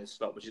Madness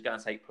slot, which is going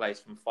to take place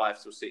from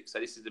 5 till 6. So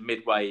this is the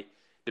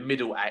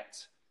middle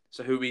act.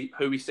 So who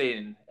we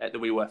seeing at the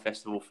We Were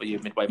Festival for your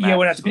Midway Madness? Yeah,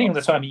 well, depending on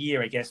the time of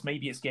year, I guess.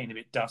 Maybe it's getting a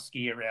bit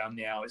dusky around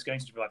now. It's going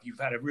to be like you've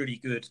had a really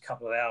good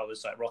couple of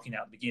hours, like rocking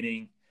out at the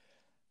beginning.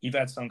 You've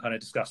had some kind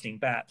of disgusting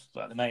bap,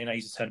 like the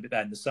mayonnaise has turned a bit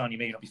bad in the sun. You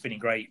may not be feeling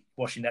great,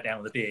 washing that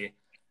down with a beer.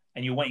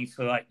 And you're waiting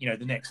for like, the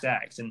next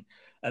act. And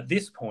at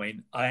this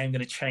point, I am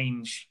going to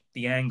change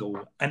the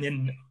angle. And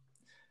then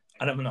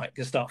I'm going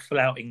to start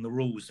flouting the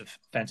rules of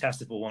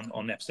Fantastival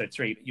on episode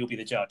 3, but you'll be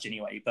the judge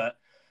anyway. But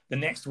the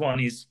next one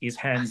is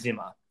Hans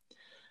Zimmer.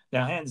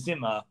 Now, Hans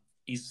Zimmer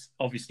is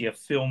obviously a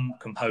film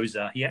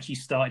composer. He actually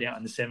started out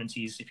in the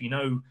 70s. If you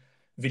know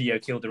Video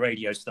Killed the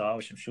Radio Star,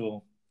 which I'm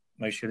sure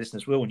most of your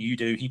listeners will, and you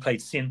do, he played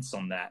synths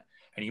on that.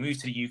 And he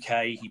moved to the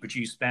UK. He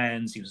produced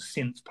bands. He was a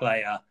synth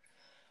player.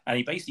 And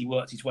he basically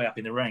worked his way up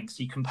in the ranks.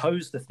 He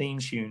composed the theme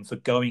tune for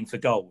Going for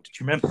Gold. Do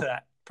you remember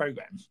that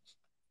program?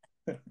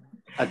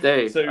 I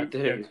do. So,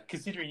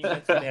 considering you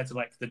went from there to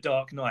like The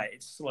Dark Knight,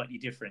 it's slightly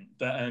different.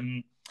 But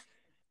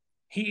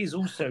he is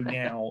also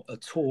now a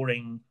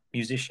touring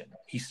musician.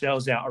 He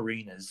sells out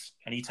arenas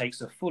and he takes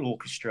a full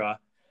orchestra.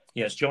 He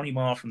has Johnny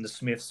Marr from the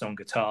Smiths on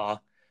guitar,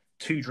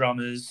 2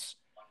 drummers,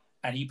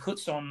 and he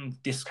puts on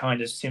this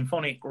kind of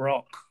symphonic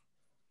rock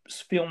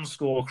film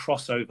score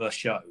crossover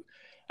show.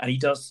 And he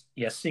does,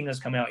 singers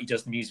come out. He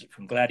does the music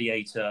from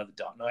Gladiator, the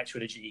Dark Knight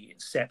trilogy,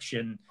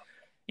 Inception,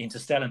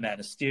 Interstellar, Man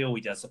of Steel.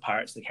 He does the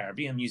Pirates of the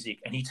Caribbean music,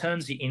 and he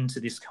turns it into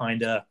this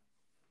kind of,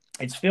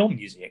 it's film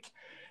music,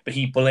 but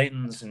he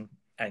blends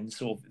and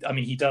sort of,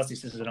 he does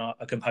this as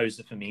a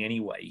composer for me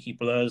anyway. He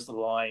blurs the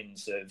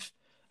lines of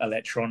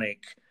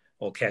electronic,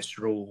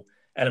 orchestral,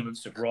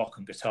 elements of rock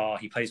and guitar.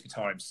 He plays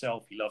guitar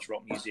himself. He loves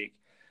rock music.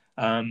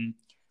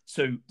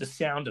 So the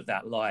sound of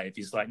that live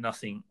is like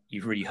nothing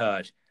you've really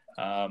heard.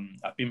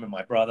 I've been with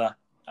my brother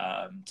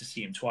to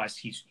see him twice.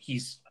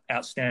 He's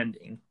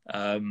outstanding.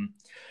 And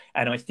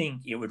I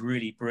think it would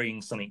really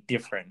bring something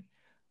different.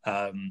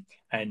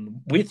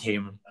 And with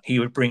him, he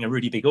would bring a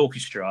really big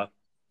orchestra,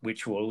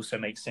 which will also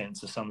make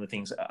sense of some of the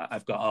things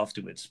I've got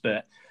afterwards.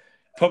 But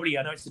probably,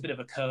 I know it's a bit of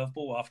a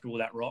curveball after all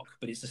that rock,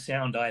 but it's the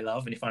sound I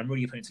love. And if I'm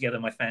really putting together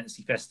my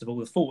fantasy festival,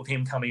 the thought of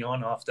him coming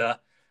on after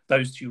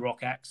those 2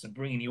 rock acts and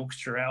bringing the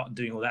orchestra out and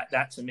doing all that,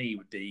 that to me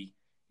would be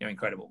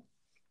incredible.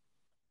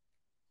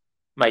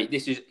 Mate,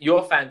 this is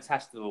your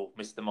Fantastival,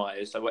 Mr.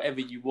 Myers. So whatever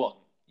you want,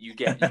 you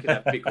get. You can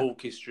have big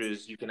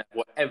orchestras. You can have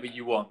whatever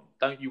you want.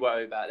 Don't you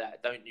worry about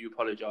that. Don't you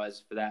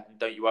apologise for that. And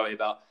don't you worry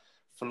about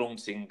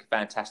flaunting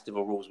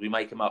Fantastival rules. We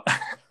make them up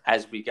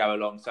as we go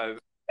along. So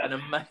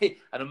an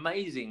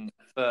amazing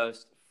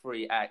first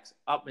 3 acts.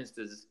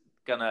 Upminster's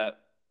gonna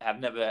have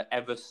never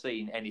ever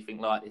seen anything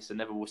like this, and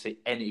never will see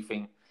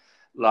anything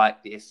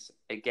like this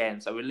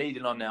again. So we're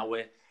leading on now.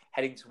 We're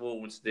heading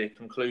towards the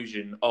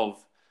conclusion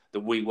of the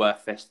We Were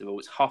Festival.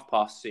 It's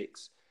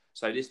 6:30.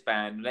 So this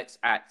band, Let's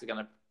Act, are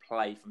going to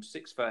play from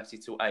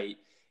 6:30 till 8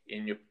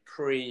 in your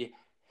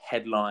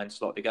pre-headline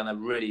slot. They're going to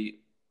really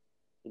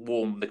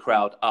warm the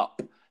crowd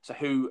up. So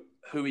who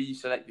are you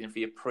selecting for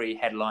your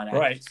pre-headline act?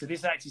 Right. So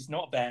this act is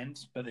not a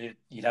band, but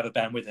you'd have a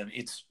band with them.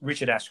 It's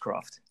Richard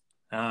Ashcroft.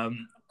 Now,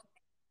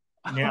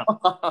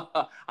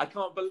 I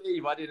can't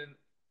believe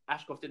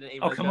Ashcroft didn't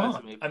even come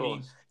on. To me. I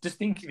mean, just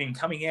think of him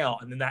coming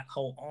out and then that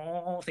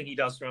whole thing he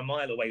does from a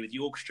mile away with the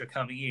orchestra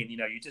coming in.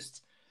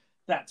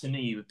 That to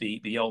me would be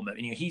the ultimate.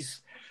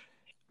 He's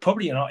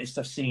probably an artist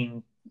I've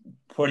seen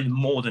probably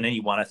more than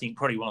anyone. I think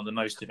probably one of the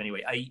most of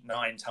anyway, 8,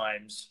 9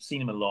 times.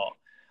 Seen him a lot.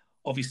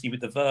 Obviously with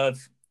the Verve,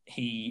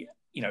 he,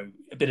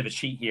 a bit of a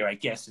cheat here, I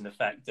guess, in the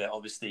fact that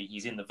obviously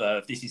he's in the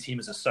Verve. This is him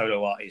as a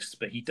solo artist,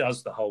 but he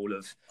does the whole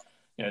of,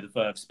 the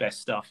Verve's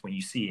best stuff when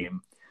you see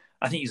him.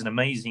 I think he's an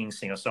amazing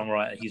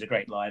singer-songwriter. He's a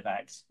great live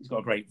act. He's got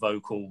a great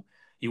vocal.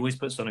 He always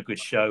puts on a good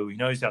show. He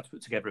knows how to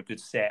put together a good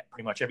set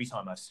pretty much every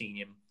time I've seen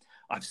him.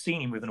 I've seen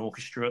him with an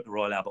orchestra at the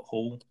Royal Albert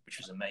Hall, which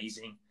was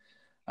amazing.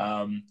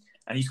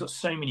 And he's got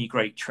so many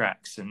great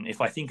tracks. And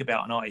if I think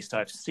about an artist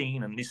I've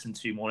seen and listened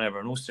to, whatever,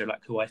 and also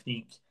like who I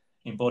think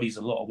embodies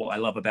a lot of what I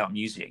love about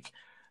music,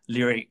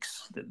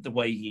 lyrics, the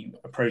way he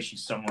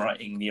approaches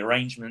songwriting, the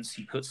arrangements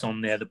he puts on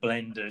there, the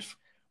blend of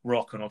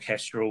rock and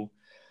orchestral.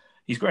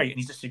 He's great, and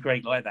he's just a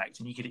great live act.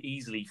 And you could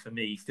easily, for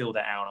me, fill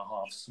that hour and a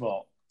half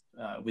slot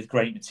with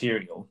great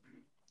material.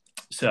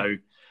 So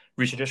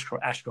Richard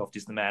Ashcroft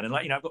is the man. And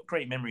I've got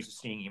great memories of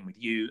seeing him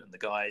with you and the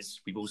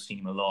guys. We've all seen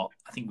him a lot.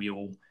 I think we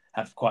all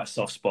have quite a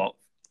soft spot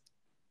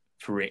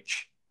for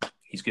Rich.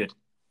 He's good.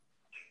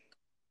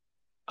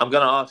 I'm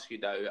going to ask you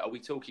though, are we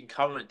talking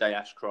current day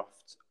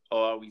Ashcroft,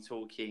 or are we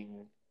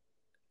talking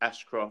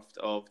Ashcroft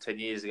of 10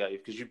 years ago?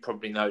 Because you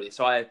probably know this.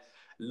 I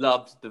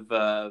loved the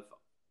Verve.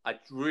 I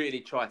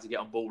really tried to get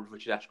on board with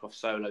Richard Ashcroft's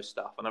solo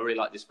stuff, and I really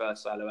liked this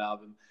first solo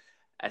album.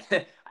 And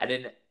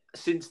then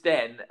since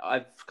then,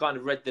 I've kind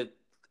of read the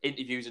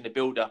interviews and the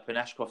build-up, and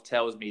Ashcroft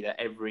tells me that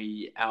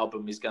every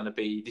album is going to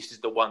be, this is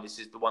the one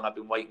I've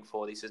been waiting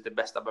for, this is the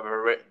best I've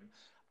ever written.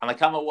 And I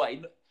come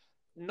away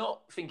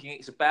not thinking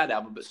it's a bad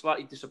album, but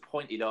slightly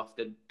disappointed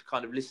after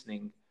kind of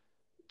listening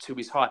to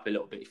his hype a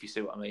little bit, if you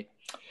see what I mean.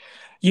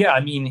 Yeah,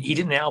 I mean, he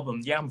did the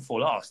album before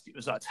last. It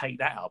was like Take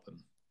That album.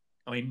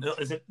 I mean,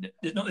 there's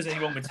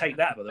anything wrong with Take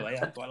That, by the way.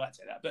 I quite like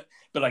Take That.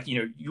 But like,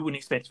 you wouldn't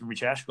expect from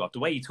Richard Ashcroft. The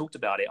way he talked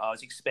about it, I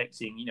was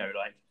expecting,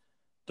 like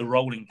the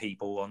Rolling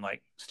People on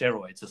like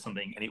steroids or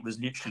something. And it was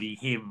literally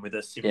him with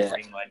a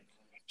simpering like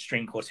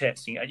string quartet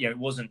singing. It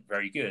wasn't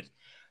very good.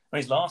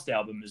 And his last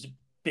album was a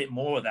bit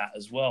more of that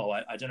as well.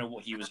 I don't know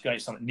what he was going,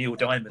 some Neil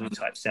Diamond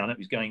type sound that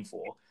he was going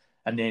for.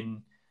 And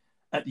then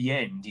at the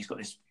end, he's got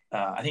this,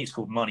 I think it's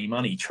called Money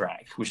Money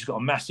track, which has got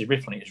a massive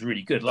riff on it. It's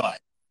really good live.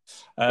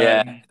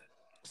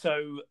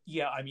 So,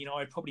 yeah, I mean,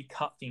 I'd probably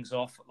cut things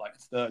off at like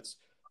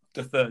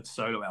the third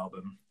solo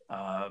album.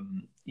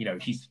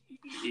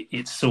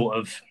 It's sort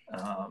of,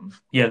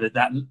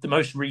 the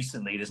most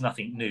recently, there's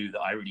nothing new that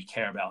I really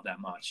care about that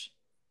much.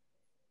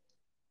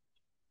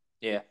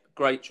 Yeah,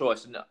 great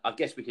choice. And I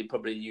guess we could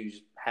probably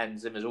use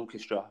Hans Zimmer's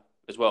orchestra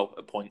as well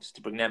at points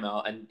to bring them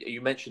out. And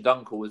you mentioned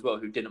Uncle as well,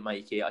 who didn't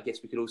make it. I guess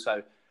we could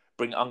also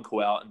bring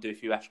Uncle out and do a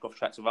few Ashcroft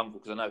tracks of Uncle,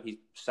 because I know he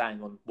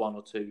sang on one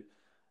or two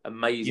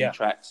amazing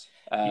tracks.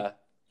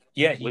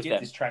 He did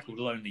this track called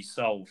Lonely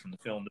Soul from the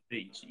film The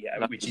Beach,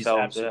 which is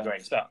absolutely great.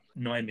 It's about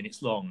 9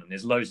 minutes long, and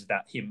there's loads of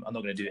that him. I'm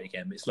not going to do it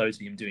again, but it's loads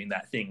of him doing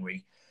that thing where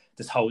he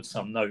just holds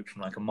some note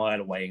from like a mile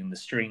away and the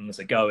strings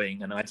are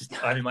going, and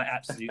I'm in my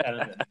absolute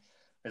element.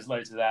 There's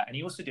loads of that. And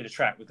he also did a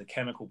track with the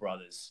Chemical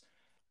Brothers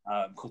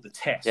called The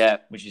Test,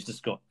 which has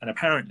just got, and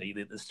apparently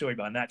the story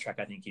behind that track,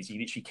 I think, is he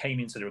literally came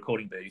into the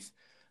recording booth.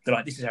 They're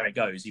like, this is how it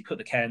goes. He put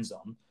the cans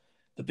on,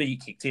 the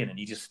beat kicked in, and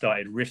he just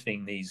started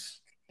riffing these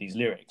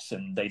lyrics,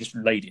 and they just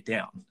laid it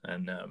down.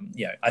 And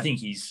I think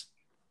he's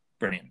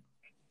brilliant.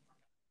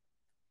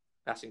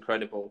 That's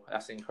incredible.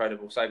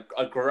 So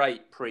a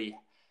great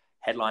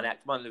pre-headline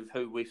act, one of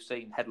who we've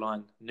seen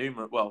headline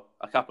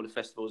a couple of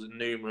festivals and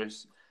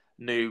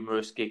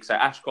numerous gigs. So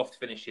Ashcroft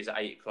finishes at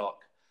 8:00.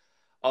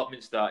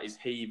 Upminster is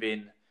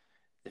heaving.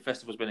 The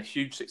festival's been a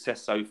huge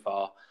success so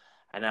far,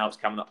 and now it's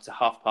coming up to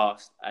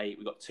 8:30.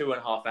 We've got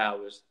 2.5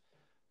 hours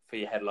for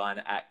your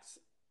headline acts.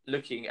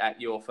 Looking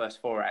at your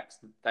first 4 acts,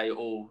 they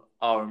all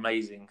are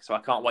amazing. So I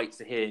can't wait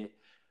to hear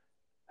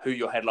who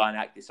your headline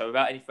act is. So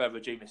without any further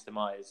ado, Mr.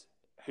 Myers,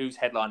 who's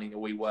headlining the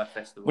We Were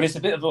Festival? Well, it's a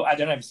bit of I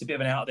don't know if it's a bit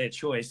of an out there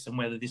choice and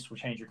whether this will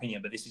change your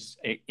opinion, but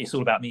it's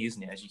all about me,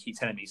 isn't it? As you keep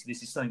telling me. So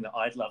this is something that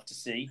I'd love to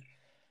see.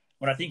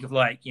 When I think of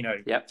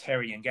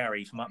Terry and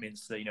Gary from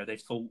Upminster, they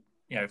thought,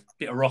 a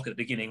bit of rock at the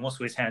beginning. What's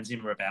with Hans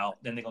Zimmer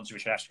about? Then they've gone to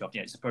Richard Ashcroft.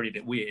 It's probably a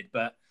bit weird,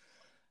 but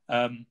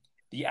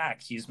the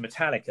act is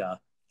Metallica,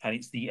 and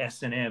it's the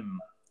S&M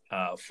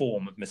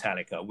form of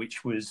Metallica,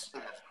 which was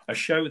a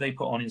show they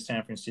put on in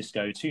San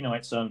Francisco, 2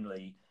 nights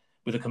only,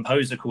 with a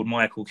composer called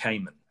Michael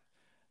Kamen.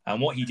 And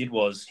what he did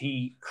was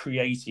he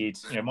created,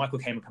 Michael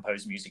Kamen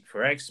composed music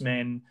for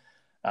X-Men,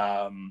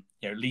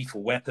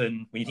 Lethal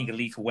Weapon. When you think of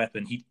Lethal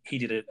Weapon, he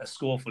did a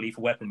score for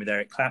Lethal Weapon with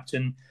Eric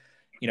Clapton.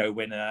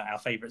 When our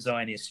favorite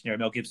Zionist,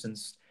 Mel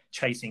Gibson's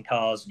chasing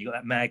cars, and you got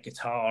that mad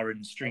guitar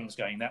and strings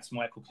going. That's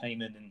Michael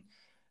Kamen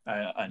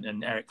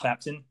and Eric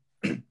Clapton.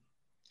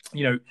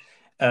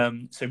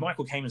 So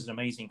Michael Kamen's an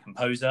amazing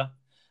composer,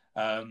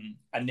 and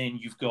then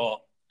you've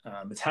got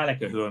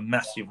Metallica, who are a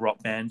massive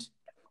rock band,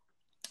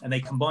 and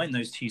they combine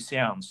those two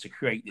sounds to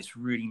create this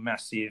really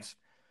massive.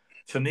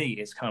 For me,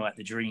 it's kind of like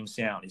the dream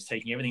sound. It's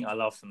taking everything I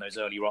love from those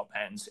early rock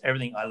bands,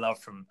 everything I love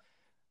from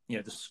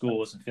the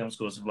scores and film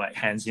scores of like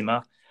Hans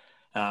Zimmer,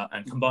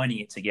 and combining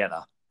it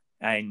together.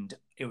 And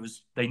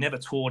they never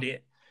toured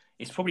it.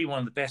 It's probably one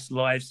of the best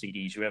live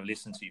CDs you ever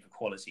listen to for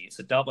quality. It's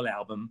a double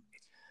album.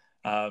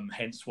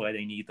 Hence why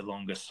they need the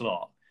longer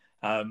slot.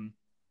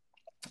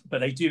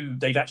 But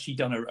they've actually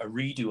done a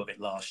redo of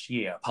it last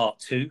year, part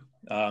 2.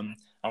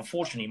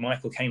 Unfortunately,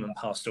 Michael Kamen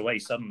passed away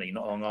suddenly,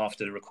 not long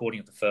after the recording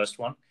of the first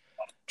one.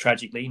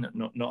 Tragically,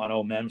 not an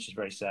old man, which is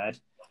very sad.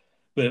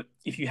 But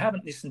if you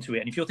haven't listened to it,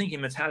 and if you're thinking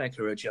Metallica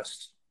are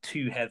just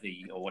too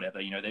heavy or whatever,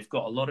 they've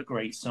got a lot of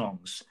great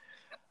songs.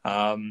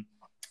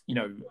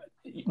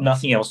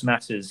 Nothing Else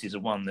Matters is a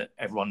one that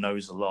everyone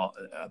knows a lot,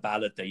 a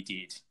ballad they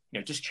did.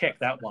 Just check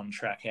that one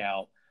track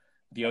out,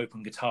 the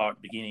open guitar at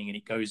the beginning, and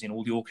it goes in,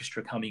 all the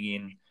orchestra coming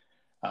in.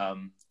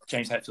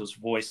 James Hetfield's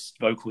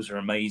vocals are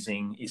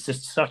amazing. It's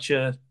just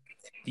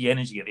the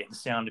energy of it, the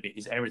sound of it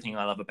is everything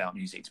I love about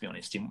music, to be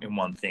honest, in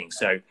one thing.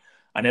 So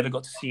I never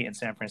got to see it in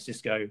San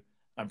Francisco.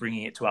 I'm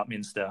bringing it to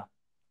Upminster.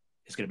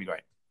 It's going to be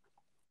great.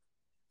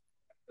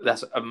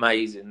 That's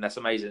amazing.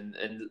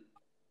 And,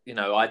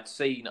 I'd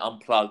seen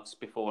Unplugged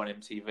before on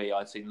MTV.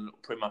 I'd seen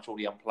pretty much all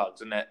the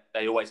Unplugged, and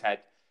they always had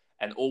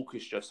an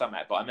orchestra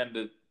somehow. But I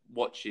remember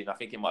watching, I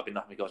think it might have been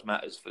Nothing Else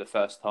Matters for the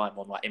first time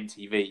on like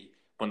MTV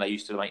when they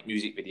used to make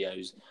music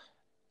videos,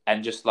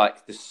 and just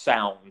like the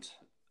sound,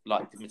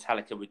 like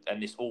Metallica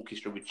and this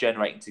orchestra were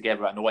generating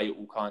together, and the way it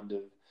all kind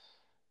of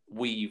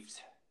weaved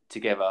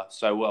together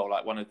so well,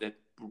 like one of the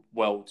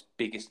world's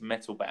biggest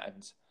metal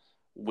bands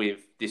with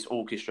this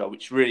orchestra,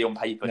 which really on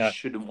paper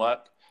shouldn't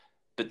work,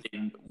 but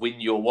then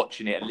when you're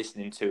watching it and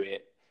listening to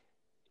it,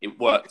 it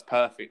worked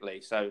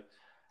perfectly. So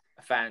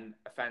a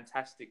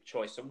fantastic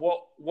choice. So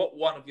what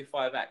one of your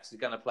 5 acts is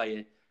going to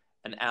play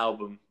an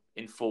album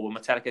in full? Are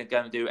Metallica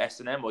going to do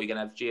S&M, or are you going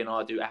to have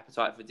GNR do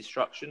Appetite for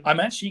Destruction? I'm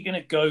actually going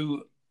to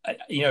go,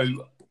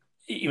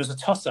 it was a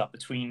toss-up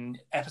between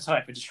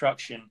Appetite for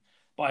Destruction,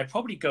 but I'd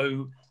probably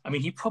go,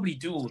 he'd probably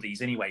do all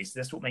these anyway, so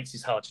that's what makes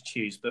it hard to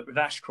choose. But with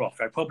Ashcroft,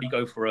 I'd probably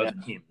go for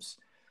Urban Hymns,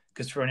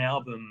 because for an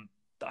album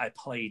that I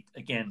played,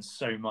 again,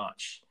 so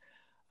much,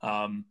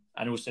 and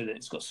also that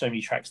it's got so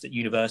many tracks that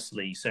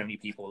universally so many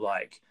people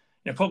like,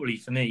 probably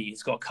for me,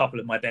 it's got a couple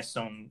of my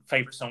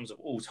favourite songs of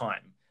all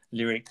time,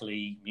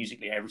 lyrically,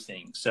 musically,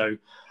 everything. So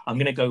I'm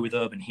going to go with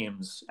Urban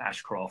Hymns,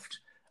 Ashcroft.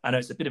 I know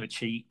it's a bit of a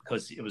cheat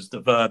because it was the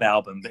Verb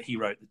album, but he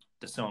wrote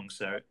the song.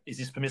 So is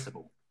this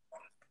permissible?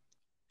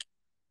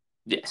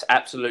 Yes,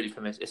 absolutely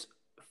permissible. It's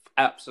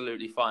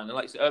absolutely fine. And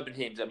like I said, Urban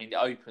Hymns, it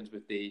opens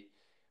with the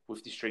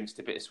strings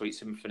to Bittersweet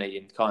Symphony,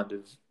 and kind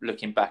of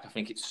looking back, I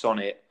think it's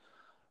Sonnet,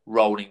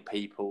 Rolling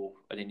People,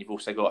 and then you've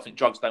also got, I think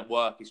Drugs Don't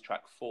Work is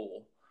track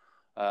 4,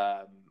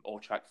 or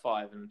track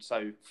 5. And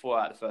so 4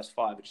 out of the first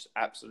 5 are just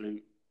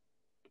absolute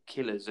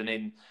killers, and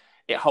then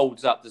it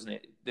holds up, doesn't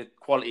it? The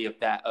quality of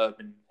that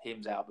Urban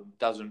Hymns album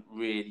doesn't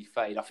really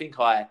fade. I think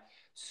I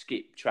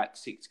skipped track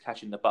 6,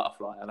 Catching the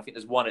Butterfly, and I think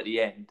there's one at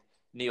the end,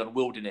 Neon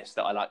Wilderness,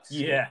 that I like to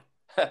skip. Yeah.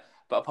 But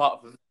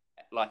apart from that,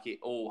 like, it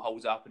all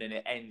holds up, and then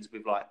it ends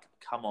with like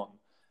Come On.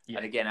 Yeah.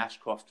 And again,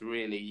 Ashcroft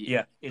really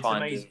it's kind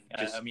amazing.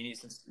 of just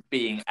It's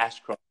being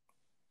Ashcroft.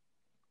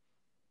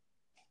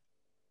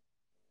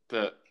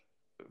 But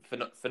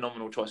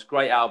phenomenal choice.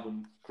 Great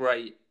album.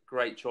 Great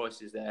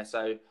choices there.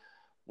 So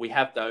we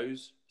have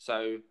those.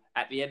 So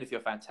at the end of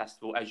your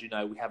Fantastival, as you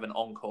know, we have an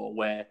encore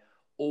where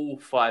all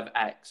 5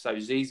 acts, so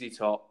ZZ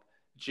Top,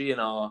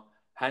 GNR,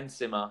 Hans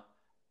Zimmer,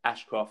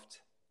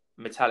 Ashcroft,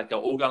 Metallica,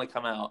 all going to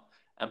come out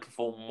and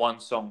perform one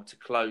song to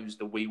close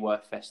the We Were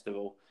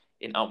Festival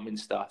in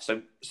Upminster.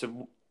 So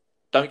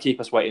don't keep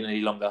us waiting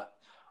any longer.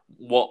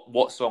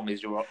 What song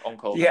is your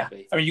encore going to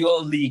be? You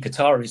got a lead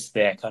guitarist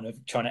there kind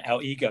of trying to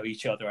out-ego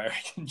each other, I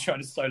reckon, trying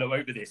to solo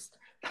over this.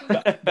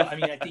 But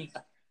I think,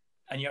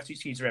 and you have to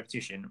excuse the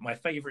repetition, my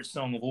favourite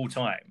song of all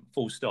time,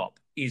 full stop,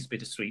 is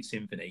Bittersweet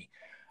Symphony.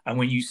 And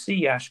when you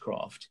see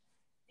Ashcroft,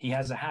 he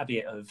has a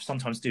habit of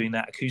sometimes doing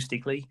that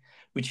acoustically,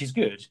 which is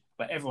good.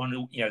 But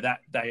everyone,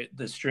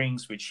 the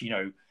strings, which,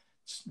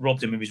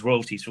 robbed him of his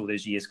royalties for all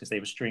those years because they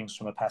were strings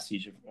from a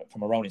passage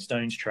from a Rolling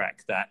Stones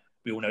track that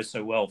we all know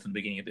so well from the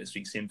beginning of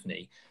Bittersweet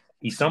Symphony.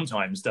 He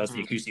sometimes does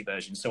the acoustic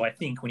version. So I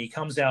think when he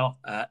comes out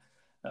at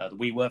the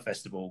We Were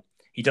Festival,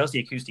 he does the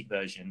acoustic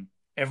version.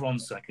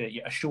 Everyone's like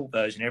a short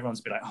version.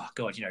 Everyone's a bit like, oh,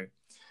 God,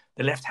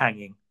 they're left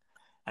hanging.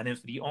 And then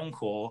for the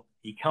encore,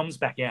 he comes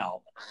back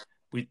out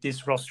with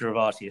this roster of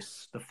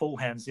artists, the full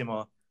Hans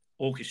Zimmer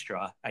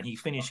orchestra, and he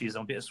finishes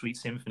on Bittersweet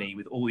Symphony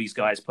with all these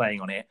guys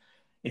playing on it.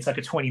 It's like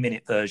a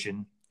 20-minute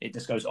version. It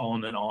just goes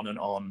on and on and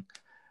on.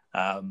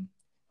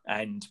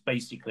 And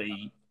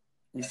basically,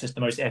 it's just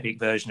the most epic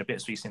version of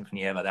Bittersweet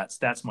Symphony ever.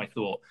 That's my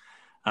thought.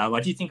 I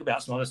did think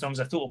about some other songs.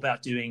 I thought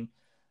about doing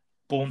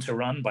Born to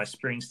Run by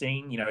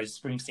Springsteen.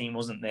 Springsteen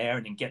wasn't there,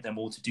 and then get them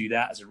all to do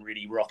that as a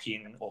really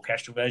rocking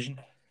orchestral version.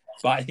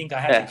 But I think I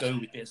had to go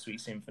with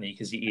Bittersweet Symphony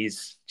because it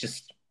is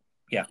just,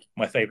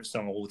 my favorite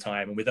song of all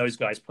time. And with those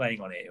guys playing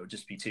on it, it would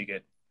just be too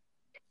good.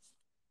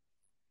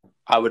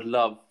 I would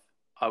love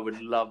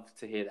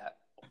to hear that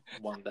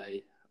one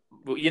day.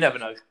 Well, you never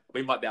know.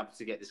 We might be able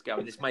to get this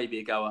going. This may be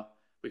a goer.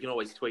 We can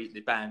always tweet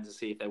the bands and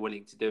see if they're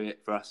willing to do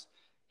it for us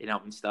in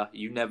Upminster.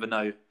 You never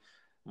know,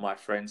 my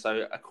friend.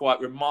 So a quite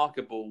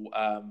remarkable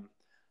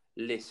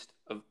list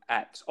of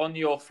acts. On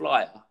your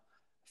flyer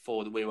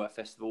for the We Were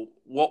Festival,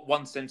 what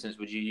one sentence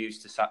would you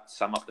use to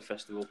sum up the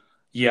festival?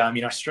 Yeah,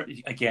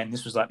 again,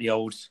 this was like the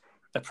old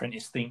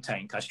Apprentice think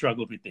tank. I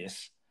struggled with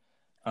this.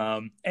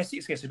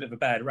 Essex gets a bit of a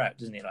bad rap,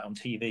 doesn't it? Like on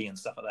TV and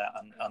stuff like that,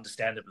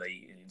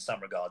 understandably in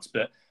some regards.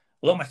 But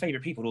a lot of my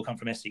favourite people all come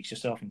from Essex,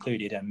 yourself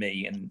included, and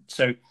me. And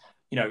so,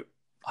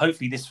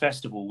 hopefully this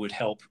festival would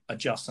help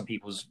adjust some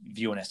people's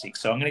view on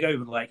Essex. So I'm going to go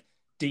with like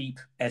deep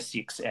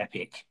Essex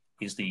epic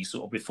is the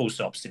sort of with full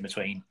stops in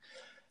between,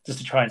 just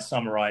to try and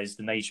summarize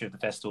the nature of the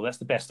festival. That's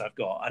the best I've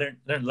got. I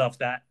don't love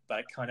that, but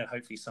it kind of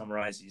hopefully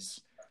summarizes.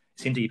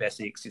 It's in deep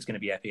Essex. It's going to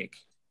be epic.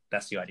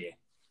 That's the idea.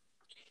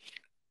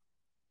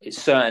 It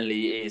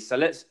certainly is. So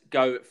let's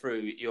go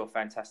through your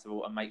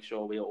Fantastival and make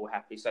sure we're all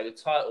happy. So the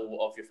title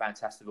of your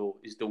Fantastival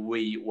is the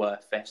We Were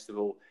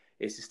Festival.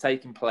 This is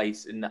taking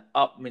place in the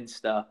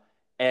Upminster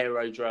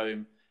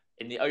Aerodrome.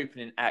 In the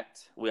opening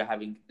act, we're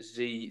having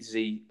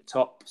ZZ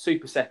Top.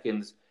 Super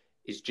Seconds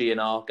is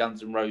GNR,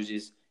 Guns N'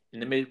 Roses. In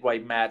the Midway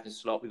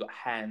Madness slot, we've got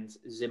Hans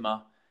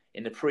Zimmer.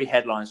 In the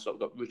pre-headline slot,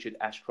 we've got Richard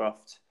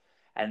Ashcroft.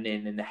 And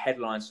then in the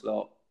headline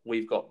slot,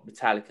 we've got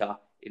Metallica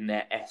in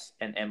their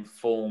S&M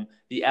form.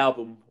 The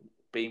album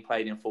being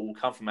played in full will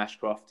come from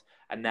Ashcroft,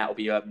 and that will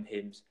be Urban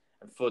Hymns.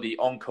 And for the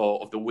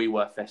encore of the We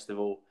Were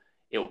Festival,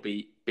 it will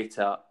be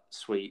Bitter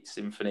Sweet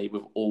Symphony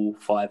with all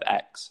 5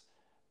 acts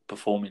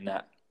performing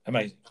that.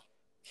 Amazing.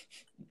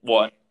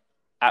 What an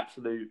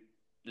absolute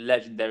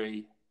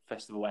legendary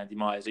festival, Andy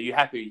Myers. Are you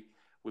happy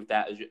with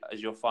that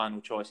as your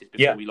final choices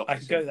before we lock I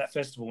could go to that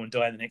festival and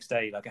die the next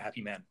day like a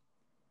happy man.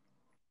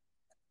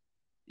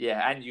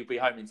 Yeah, and you'll be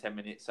home in 10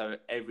 minutes, so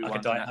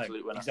everyone's an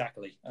absolute winner.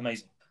 Exactly.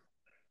 Amazing.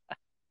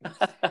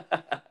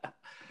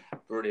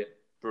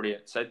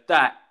 Brilliant. So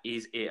that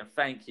is it. And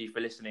thank you for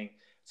listening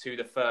to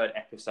the 3rd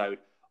episode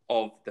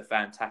of the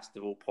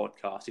Fantastival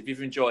podcast. If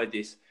you've enjoyed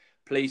this,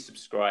 please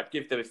subscribe.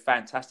 Give the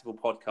Fantastival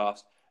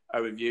podcast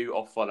a review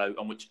or follow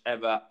on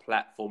whichever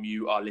platform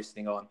you are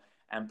listening on.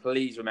 And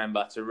please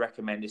remember to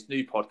recommend this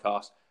new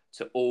podcast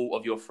to all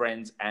of your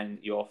friends and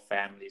your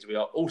families. We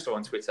are also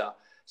on Twitter,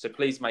 so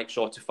please make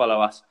sure to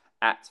follow us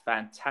at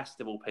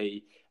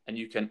FantastivalP, and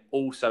you can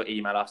also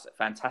email us at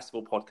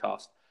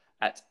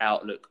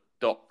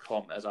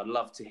fantastivalpodcast@outlook.com, as I'd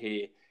love to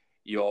hear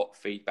your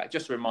feedback.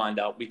 Just a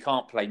reminder, we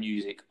can't play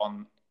music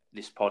on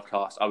this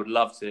podcast. I would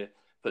love to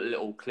put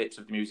little clips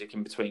of the music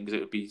in between because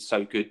it would be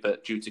so good,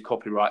 but due to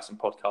copyrights and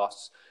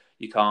podcasts,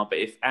 you can't. But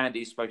if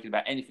Andy's spoken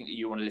about anything that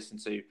you want to listen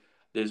to,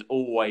 there's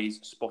always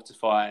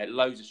Spotify,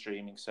 loads of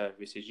streaming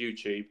services,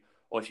 YouTube,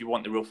 or if you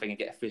want the real thing and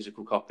get a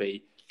physical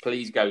copy,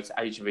 please go to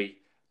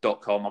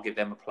HV.com. I'll give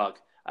them a plug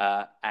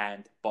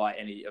and buy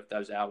any of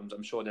those albums.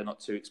 I'm sure they're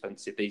not too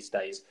expensive these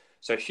days.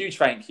 So a huge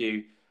thank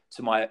you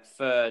to my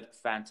 3rd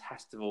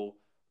Fantastival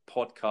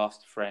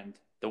podcast friend,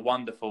 the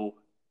wonderful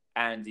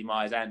Andy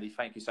Myers. Andy,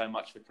 thank you so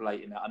much for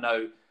collating that. I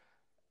know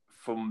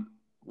from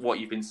what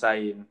you've been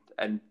saying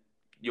and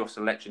your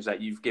selections that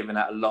you've given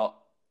that a lot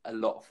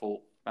of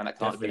thought. And that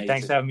can't have been easy.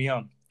 Thanks for having me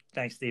on.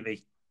 Thanks,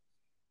 Stevie.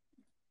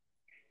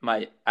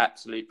 Mate,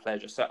 absolute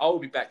pleasure. So I'll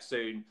be back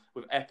soon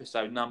with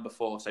episode number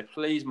 4. So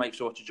please make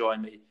sure to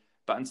join me.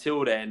 But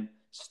until then,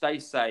 stay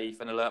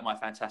safe and alert my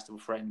Fantastival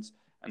friends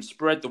and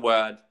spread the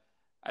word.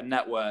 And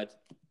that word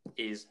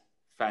is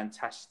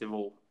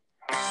Fantastival.